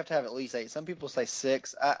think you have to have at least 8. Some people say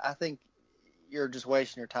 6. I think you're just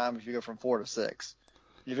wasting your time if you go from 4 to 6.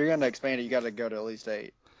 If you're going to expand it, you got to go to at least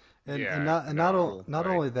 8. And Yeah, and not and no, not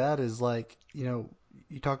right. only that is like, you know,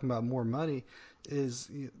 you talking about more money is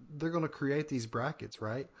they're going to create these brackets,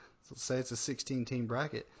 right? So say it's a 16 team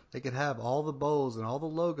bracket. They could have all the bowls and all the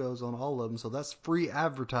logos on all of them. So that's free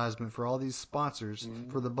advertisement for all these sponsors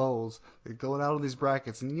for the bowls. They're going out on these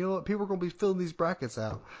brackets, and you know what? People are going to be filling these brackets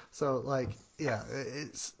out. So like, yeah,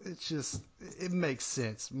 it's just it makes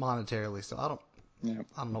sense monetarily. So Yeah.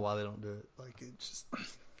 I don't know why they don't do it. Like it just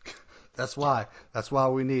that's why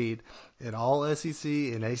we need an all SEC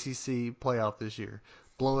and ACC playoff this year.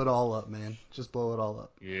 Blow it all up, man. Just blow it all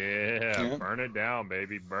up. Yeah, Yeah. burn it down,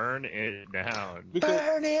 baby. Burn it down. Because,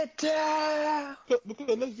 Burn it down!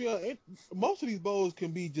 because let's be honest, most of these bowls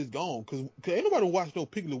can be just gone. Because ain't nobody watch no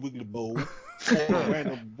Piggly Wiggly Bowl on a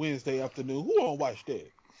random Wednesday afternoon. Who don't watch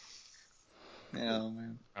that? Yeah,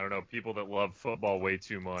 man. I don't know, people that love football way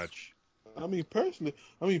too much. I mean, personally,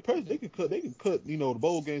 they can cut, you know, the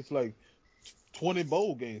bowl games to like 20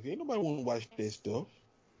 bowl games. Ain't nobody want to watch that stuff.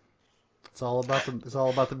 It's all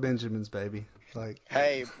about the Benjamins, baby. Like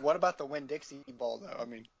Hey, what about the Winn-Dixie Bowl, though? I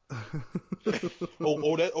mean, That's a good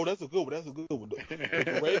one. That's a good one. The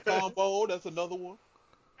Raycon Bowl, that's another one.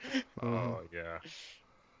 Oh, yeah.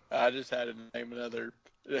 I just had to name another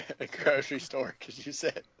grocery store because you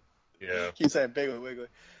said Yeah. Piggly Wiggly.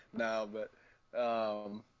 No, but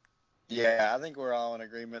yeah, I think we're all in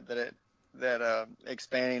agreement that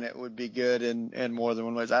expanding it would be good in more than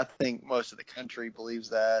one ways. I think most of the country believes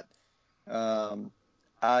that.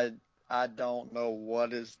 I don't know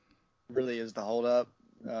what really is the holdup.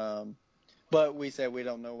 But we said we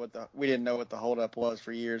didn't know what the holdup was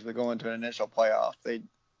for years. But going to an initial playoff,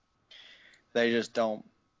 they just don't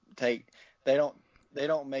they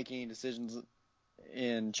don't make any decisions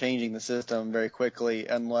in changing the system very quickly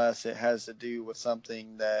unless it has to do with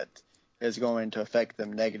something that is going to affect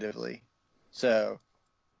them negatively. So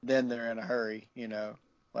then they're in a hurry, you know,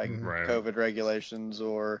 like Right. COVID regulations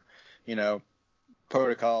or, you know,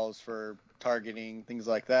 protocols for targeting, things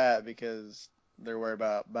like that, because they're worried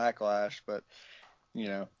about backlash. But, you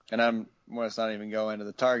know, and let's not even go into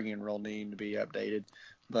the targeting rule needing to be updated.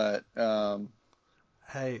 But,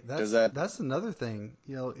 hey, that's another thing.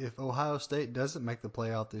 You know, if Ohio State doesn't make the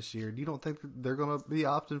playoff this year, you don't think that they're going to be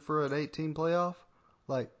opting for an 18 playoff?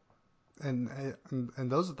 Like, and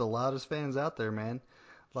those are the loudest fans out there, man.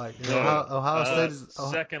 Like Ohio State is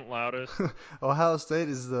second loudest. Ohio State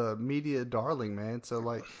is the media darling, man. So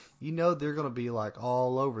like, you know, they're going to be like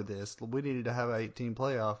all over this. We needed to have an 18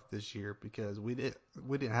 playoff this year because we didn't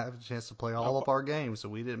have a chance to play all of our games, so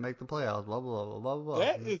we didn't make the playoffs. Blah blah blah blah blah.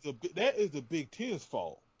 That is the Big Ten's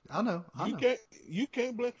fault. I know. You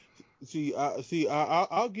can't blame.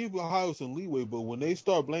 I'll give Ohio some leeway, but when they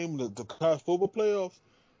start blaming the college football playoffs,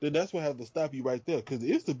 then that's what has to stop you right there. Because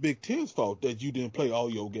it's the Big Ten's fault that you didn't play all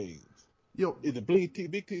your games. Yo, If the Big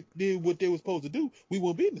Ten did what they were supposed to do, we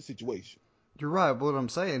wouldn't be in this situation. you're right. But what I'm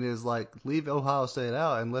saying is like leave Ohio State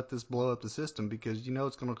out and let this blow up the system because you know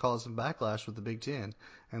it's going to cause some backlash with the Big Ten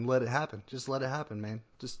and let it happen. Just let it happen, man.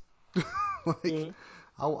 Just like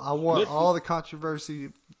I want all the controversy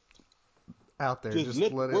out there. Just let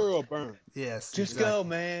the world burn. Yes. just exactly. go,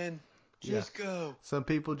 man. Just go. Some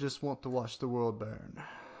people just want to watch the world burn,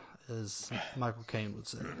 as Michael Caine would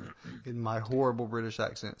say, in my horrible British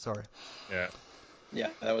accent. Sorry. Yeah. Yeah,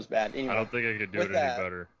 that was bad. Anyway, I don't think I could do with it that- any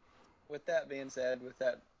better. with that being said, with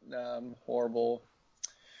that horrible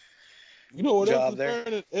You know what else job is there.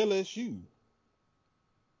 burning? LSU.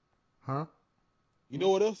 Huh? You know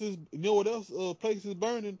what else place is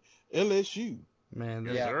burning? LSU. Man,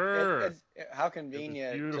 Yes, there's sir. How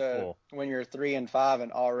convenient beautiful. when you're 3-5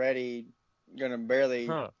 and already gonna barely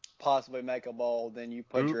Huh. possibly make a bowl, then you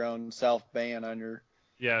put Who- your own self ban on your.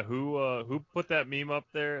 Yeah, who put that meme up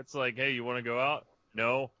there? It's like, hey, you want to go out?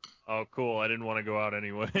 No. Oh, cool. I didn't want to go out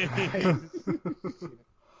anyway.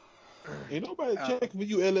 Ain't nobody checking for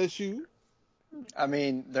you, LSU. I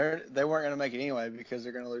mean, they weren't gonna make it anyway because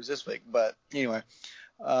they're gonna lose this week. But anyway,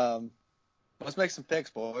 Let's make some picks,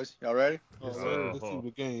 boys. Y'all ready? All Yes, right, sir. let's see what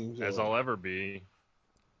the games As are. I'll ever be.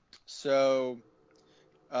 So,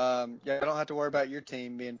 y'all don't have to worry about your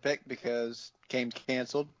team being picked because game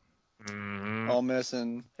canceled. Mm-hmm. Ole Miss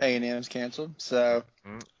and A&M's canceled. So,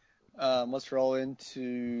 Mm-hmm. let's roll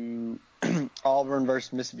into Auburn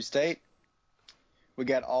versus Mississippi State. We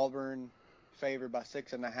got Auburn favored by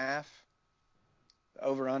 6.5. The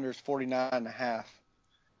over/under is 49.5.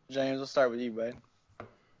 James, let's start with you, babe.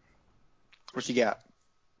 What you got?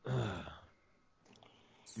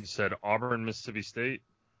 You said Auburn, Mississippi State.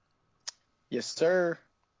 Yes, sir.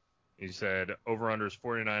 You said over/under is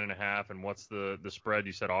 49.5, and what's the spread?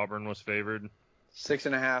 You said Auburn was favored.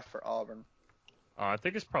 6.5 for Auburn. I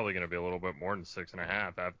think it's probably going to be a little bit more than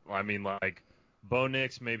 6.5. I mean, like, Bo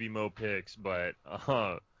Nix, maybe Mo Picks, but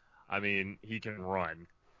I mean, he can run.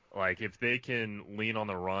 Like, if they can lean on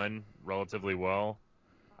the run relatively well,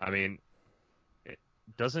 I mean,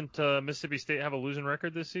 doesn't Mississippi State have a losing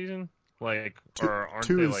record this season? Like, or aren't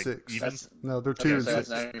two they and like six. even? No, they're Okay, 2 and so that's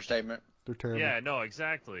 6. an understatement. They're terrible. Yeah, no,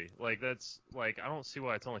 exactly. Like, that's like I don't see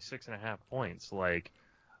why it's only 6.5 points. Like,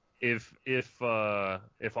 if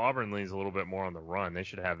Auburn leans a little bit more on the run, they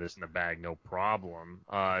should have this in the bag, no problem.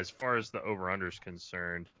 As far as the over/under is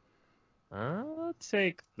concerned, I'll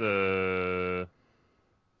take the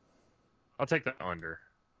under.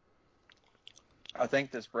 I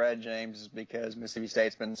think the spread, James, is because Mississippi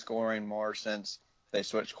State's been scoring more since they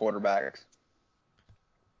switched quarterbacks.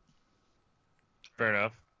 Fair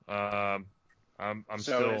enough. I'm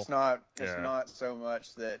So still. it's not Yeah. so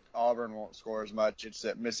much that Auburn won't score as much; it's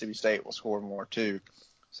that Mississippi State will score more too.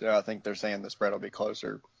 So I think they're saying the spread will be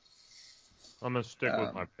closer. I'm gonna stick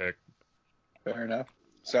with my pick. Fair enough.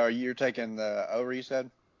 So you're taking the over, you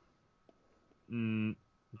said? I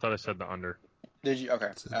thought I said the under. Did you?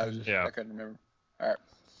 Okay. Yeah. I couldn't remember. All right.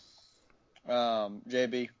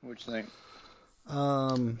 JB, what you think?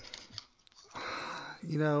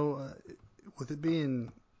 You know, with it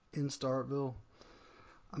being in Starkville,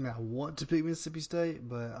 I mean, I want to pick Mississippi State,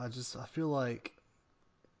 but I feel like,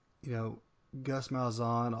 you know, Gus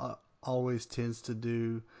Malzahn always tends to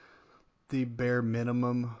do the bare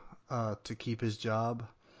minimum to keep his job.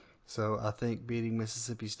 So I think beating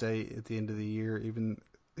Mississippi State at the end of the year, even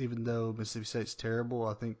though Mississippi State's terrible,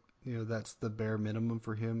 I think, you know, that's the bare minimum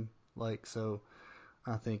for him. Like, so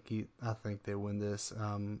I think they win this,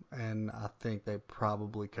 and I think they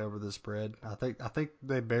probably cover the spread. I think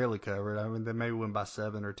they barely cover it. I mean, they may win by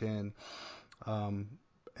 7 or 10.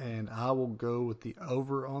 And I will go with the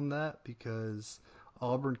over on that because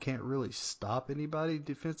Auburn can't really stop anybody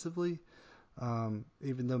defensively.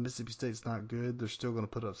 Even though Mississippi State's not good, they're still going to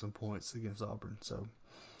put up some points against Auburn. So,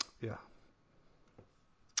 yeah.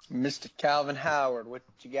 Mr. Calvin Howard, what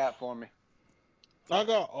you got for me? I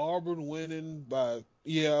got Auburn winning by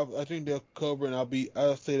I think they'll cover, and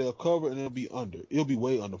I'll say they'll cover, and it'll be under. It'll be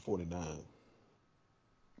way under 49.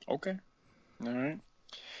 Okay. All right.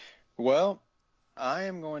 Well, I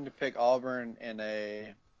am going to pick Auburn in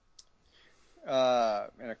a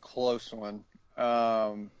close one.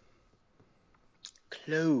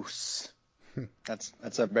 Close.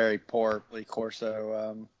 That's a very poor Lee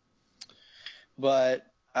Corso. But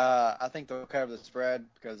I think they'll cover the spread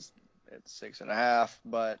because it's 6.5.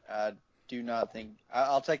 But I do not think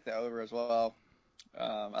I'll take the over as well.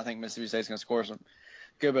 I think Mississippi State's going to score some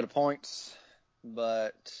good bit of points,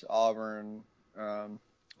 but Auburn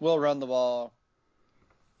will run the ball,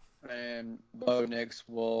 and Bo Nix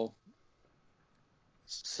will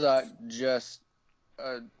suck just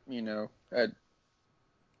not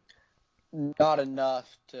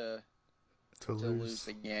enough to lose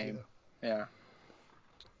the game. Yeah.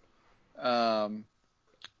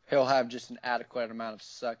 He'll have just an adequate amount of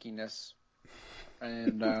suckiness,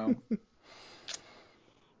 and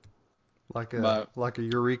like a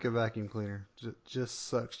Eureka vacuum cleaner, just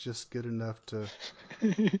sucks just good enough to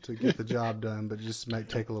get the job done, but just might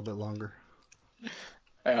take a little bit longer.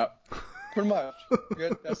 Yeah, pretty much.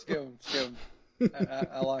 Good. That's a good one. That's a good one.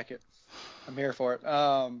 I like it. I'm here for it.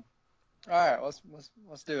 All right, let's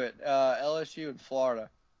do it. LSU and Florida.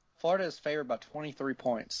 Florida is favored by 23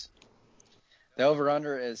 points. The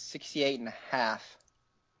over/under is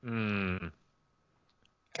 68.5.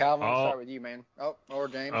 Calvin, I'll start with you, man. Or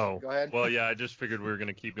James. Go ahead. Well, yeah, I just figured we were going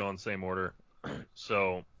to keep going same order.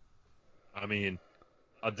 So, I mean,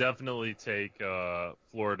 I'll definitely take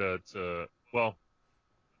Florida to – well,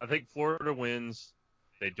 I think Florida wins.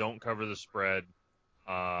 They don't cover the spread,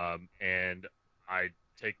 and I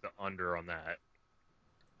take the under on that.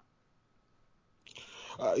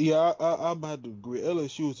 I'm about to agree.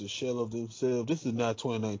 LSU is a shell of themselves. This is not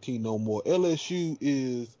 2019 no more. LSU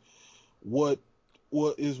is what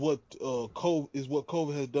what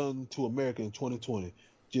COVID has done to America in 2020.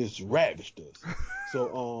 Just ravaged us.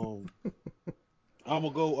 So I'm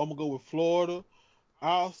gonna go with Florida.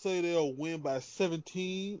 I'll say they'll win by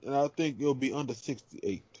 17, and I think it'll be under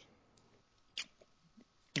 68.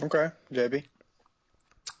 Okay, JB.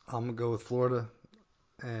 I'm gonna go with Florida,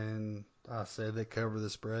 and I say they cover the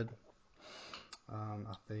spread.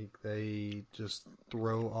 I think they just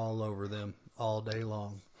throw all over them all day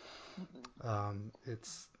long.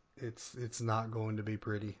 It's not going to be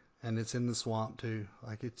pretty, and it's in the swamp too.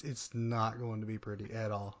 Like it's not going to be pretty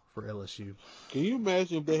at all for LSU. Can you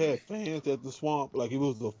imagine if they had fans at the Swamp? Like it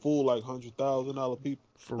was a full like $100,000 people,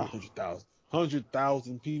 not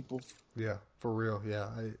 100,000 people. Yeah, for real. Yeah,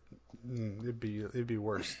 it'd be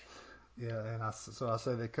worse. Yeah, and so I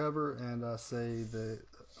say they cover, and I say that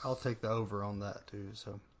I'll take the over on that too.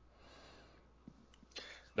 So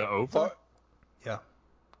The over yeah,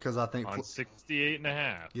 because I think on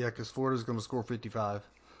 68.5. yeah, because Florida's going to score 55.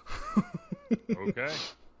 Okay. All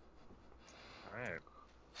right.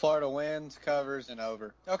 Florida wins, covers, and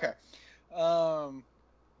over. Okay. I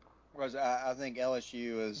think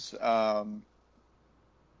LSU is.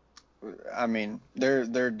 I mean,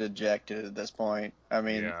 they're dejected at this point. I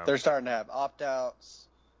mean, they're starting to have opt-outs.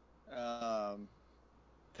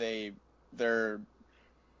 They're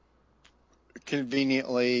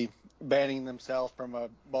conveniently banning themselves from a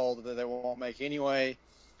bowl that they won't make anyway.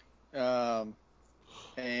 And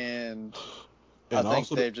I think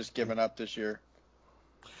they've just given up this year.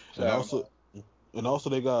 So. And also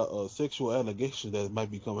they got sexual allegations that might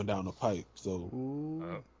be coming down the pipe.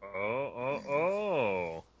 So.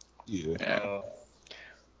 Yeah.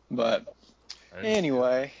 But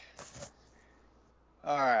anyway,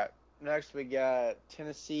 all right. Next we got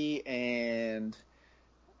Tennessee and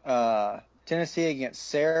Tennessee against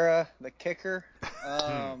Sarah, the kicker.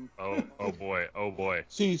 Oh boy.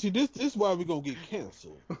 See, this is why we're gonna get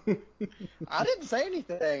canceled. I didn't say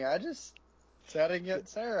anything. I just said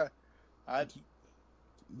against Sarah.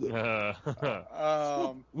 We're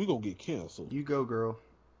gonna get canceled. You go, girl.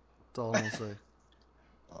 That's all I'm gonna say.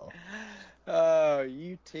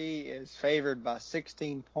 UT is favored by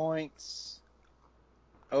 16 points.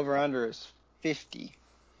 Over under is 50.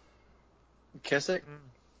 Kissick?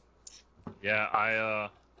 Yeah,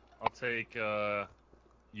 I'll take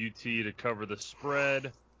UT to cover the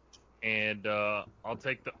spread, and I'll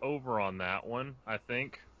take the over on that one, I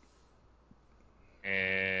think.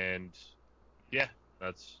 And yeah,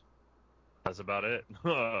 that's about it.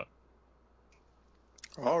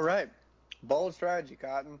 All right. Bold strategy,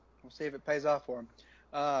 Cotton. We'll see if it pays off for him.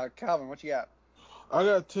 Calvin, what you got? I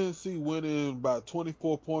got Tennessee winning by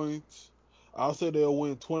 24 points. I'll say they'll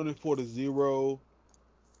win 24-0,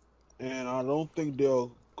 and I don't think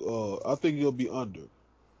they'll. I think it'll be under.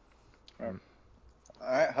 All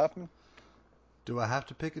right, Huffman. Do I have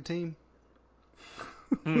to pick a team?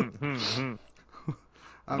 The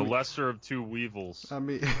lesser of two weevils. I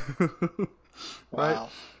mean, wow.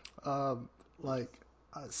 Right?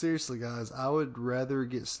 Seriously, guys, I would rather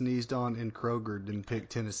get sneezed on in Kroger than pick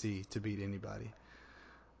Tennessee to beat anybody.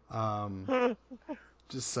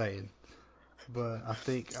 Just saying. But I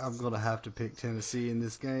think I'm going to have to pick Tennessee in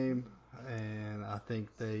this game, and I think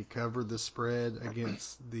they cover the spread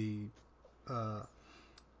against the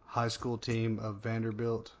high school team of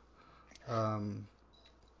Vanderbilt.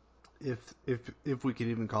 If we could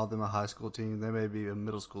even call them a high school team, they may be a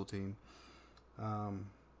middle school team.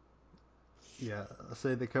 Yeah, I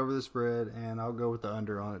say they cover the spread, and I'll go with the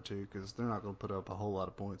under on it too, because they're not going to put up a whole lot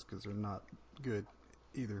of points because they're not good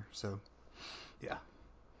either. So, yeah.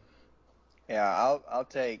 Yeah, I'll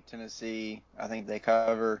take Tennessee. I think they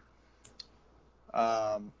cover.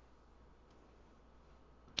 I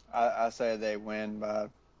say they win by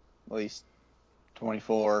at least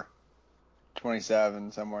 24,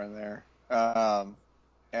 27, somewhere in there. And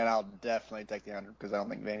I'll definitely take the under because I don't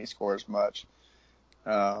think Vandy scores much.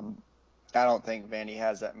 I don't think Vandy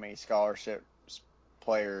has that many scholarship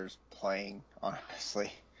players playing, honestly.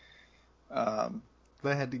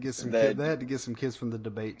 They had to get some kids. They had to get some kids from the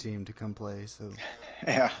debate team to come play. So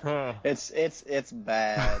yeah, it's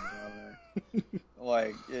bad.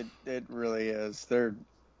 Like it really is. They're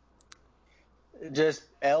just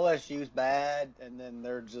LSU's bad, and then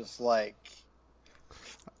they're just like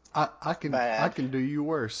I can bad. do you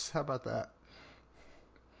worse. How about that?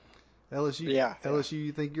 LSU. Yeah. LSU.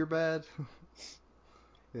 You think you're bad?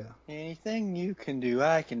 Yeah. Anything you can do,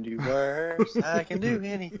 I can do worse. I can do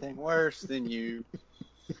anything worse than you.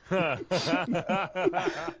 That's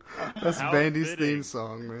Vandy's theme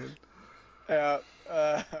song, man. Yeah.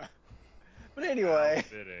 But anyway.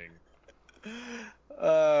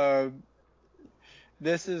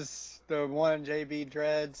 This is the one JB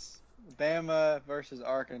dreads. Bama versus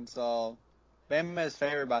Arkansas. Bama is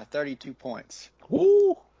favored by 32 points.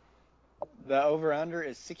 Woo! The over-under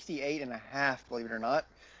is 68.5, believe it or not.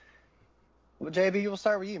 Well, JB, we'll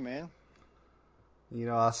start with you, man. You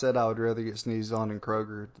know, I said I would rather get sneezed on in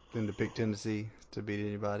Kroger than to pick Tennessee to beat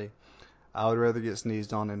anybody. I would rather get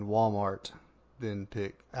sneezed on in Walmart than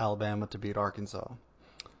pick Alabama to beat Arkansas.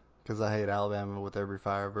 Because I hate Alabama with every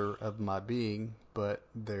fiber of my being, but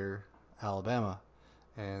they're Alabama,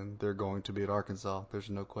 and they're going to beat Arkansas. There's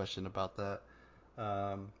no question about that.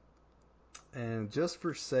 And just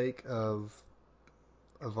for sake of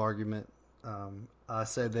argument, I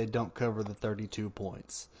say they don't cover the 32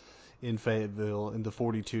 points in Fayetteville in the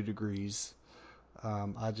 42 degrees.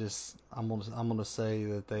 I'm gonna say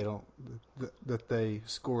that they don't that they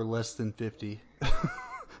score less than 50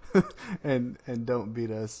 and don't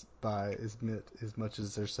beat us by as much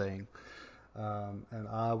as they're saying. And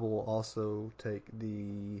I will also take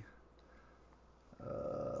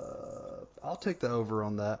I'll take the over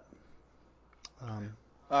on that.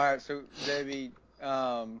 All right, so JB,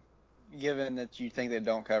 given that you think they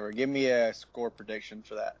don't cover, give me a score prediction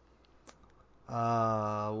for that.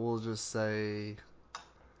 We'll just say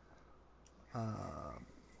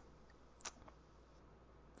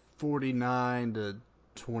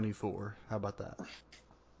 49-24. How about that?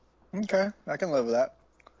 Okay, I can live with that.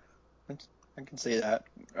 I can see that.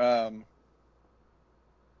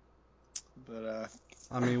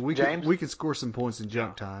 I mean, we could score some points in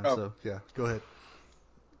junk time. Oh. So yeah, go ahead.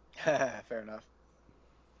 Fair enough.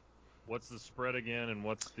 What's the spread again, and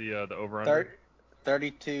what's the over-under?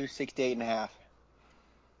 32, 68.5.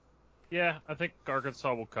 Yeah, I think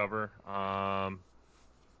Arkansas will cover.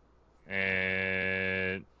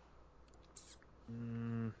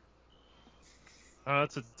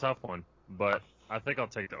 That's a tough one, but I think I'll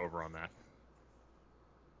take the over on that.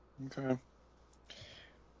 Okay.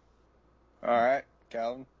 All right,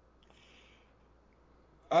 Calvin.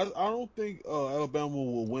 I don't think Alabama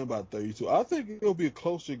will win by 32. I think it'll be a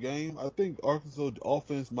closer game. I think Arkansas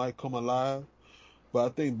offense might come alive, but I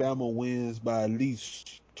think Bama wins by at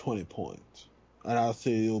least 20 points. And I'll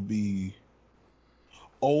say it'll be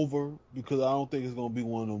over because I don't think it's going to be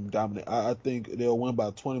one of them dominant. I think they'll win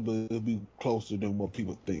by 20, but it'll be closer than what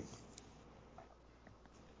people think.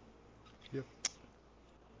 Yep.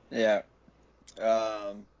 Yeah.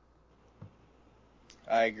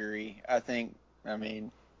 I agree. I think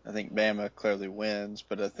Bama clearly wins,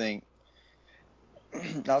 but I think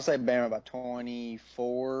I'll say Bama by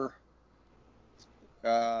 24.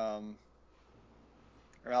 Or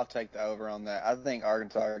I'll take the over on that. I think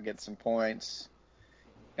Arkansas gets some points,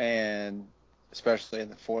 and especially in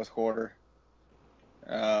the fourth quarter.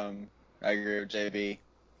 I agree with JB.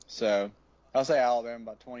 So I'll say Alabama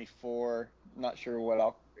by 24. Not sure what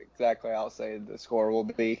I'll say the score will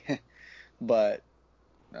be, but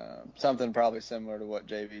something probably similar to what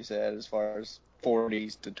JB said as far as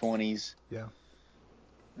 40s to 20s. Yeah.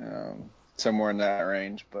 Somewhere in that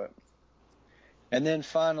range. And then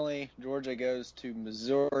finally, Georgia goes to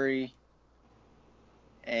Missouri,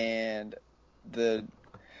 and the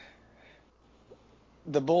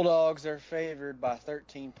Bulldogs are favored by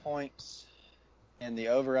 13 points, and the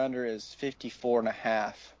over-under is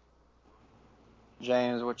 54.5.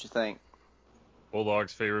 James, what you think?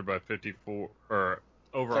 Bulldogs favored by 54, or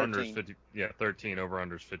over-under is 13. 50. Yeah, 13.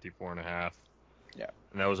 Over-under is 54.5. Yeah.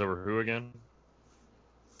 And that was over who again?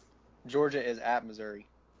 Georgia is at Missouri.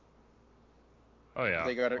 Oh yeah.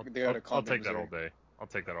 They go to Columbia, I'll take Missouri. that all day. I'll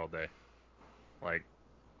take that all day. Like,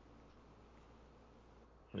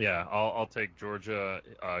 yeah, I'll take Georgia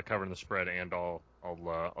covering the spread, and I'll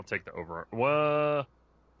take the over. Well,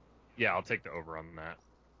 yeah, I'll take the over on that.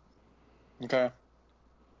 Okay.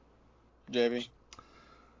 JB.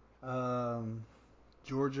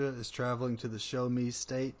 Georgia is traveling to the Show Me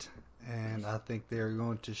State, and I think they are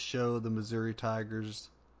going to show the Missouri Tigers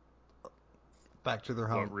back to their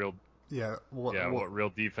home. What real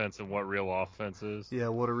defense and what real offense is. Yeah,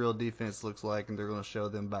 what a real defense looks like, and they're going to show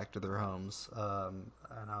them back to their homes. And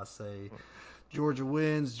I say Georgia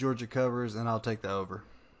wins, Georgia covers, and I'll take the over.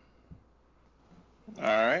 All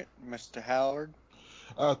right, Mr. Howard.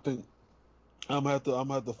 I think I'm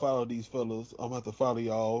gonna have to follow these fellas. I'm gonna have to follow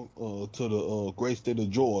y'all to the great state of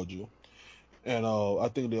Georgia, and I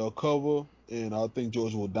think they'll cover, and I think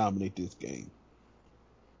Georgia will dominate this game.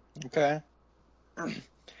 Okay.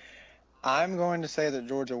 I'm going to say that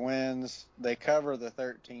Georgia wins. They cover the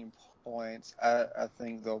 13 points. I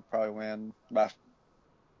think they'll probably win by.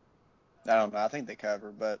 I don't know. I think they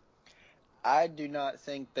cover, but I do not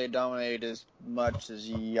think they dominate as much as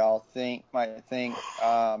y'all might think.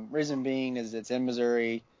 Reason being is it's in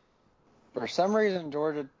Missouri. For some reason,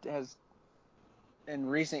 Georgia has, in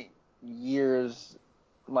recent years,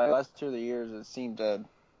 my last 2 of the years, it seemed to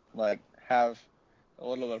have a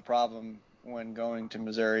little bit of problem when going to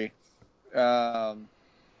Missouri, and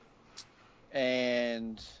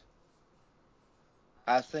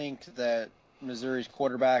I think that Missouri's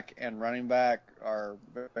quarterback and running back are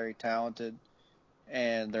very, very talented,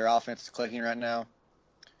 and their offense is clicking right now.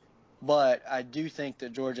 But I do think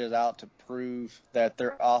that Georgia is out to prove that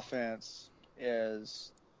their offense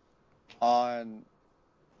is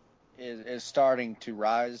starting to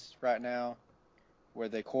rise right now. Where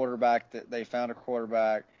they found a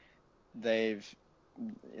quarterback, he's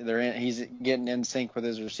getting in sync with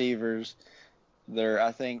his receivers.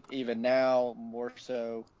 I think even now more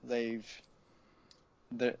so they've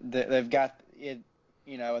got it,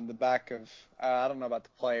 in the back of, I don't know about the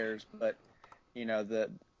players, but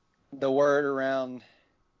the word around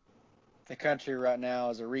the country right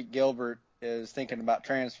now is Arik Gilbert is thinking about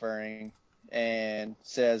transferring and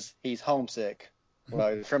says he's homesick.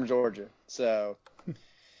 Well, he's from Georgia, so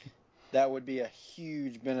that would be a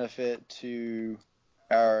huge benefit to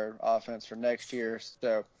our offense for next year.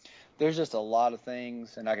 So there's just a lot of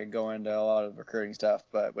things, and I could go into a lot of recruiting stuff,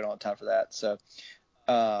 but we don't have time for that. So,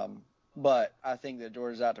 but I think that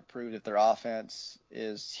Georgia's out to prove that their offense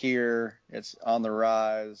is here, it's on the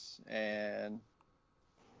rise, and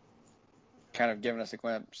kind of giving us a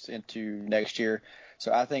glimpse into next year.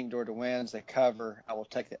 So I think Georgia wins. They cover. I will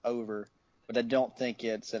take the over, but I don't think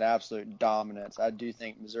it's an absolute dominance. I do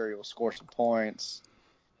think Missouri will score some points,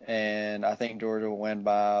 and I think Georgia will win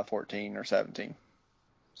by 14 or 17.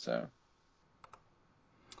 So,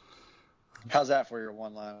 how's that for your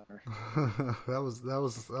one-liner? that was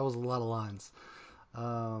a lot of lines.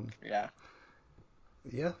 Yeah.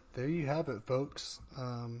 Yeah, there you have it, folks.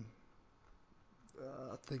 I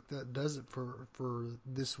think that does it for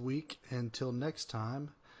this week. Until next time,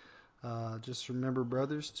 just remember,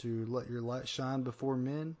 brothers, to let your light shine before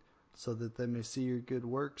men, so that they may see your good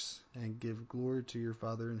works and give glory to your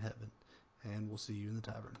Father in heaven. And we'll see you in the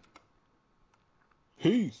tavern.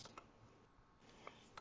 Peace.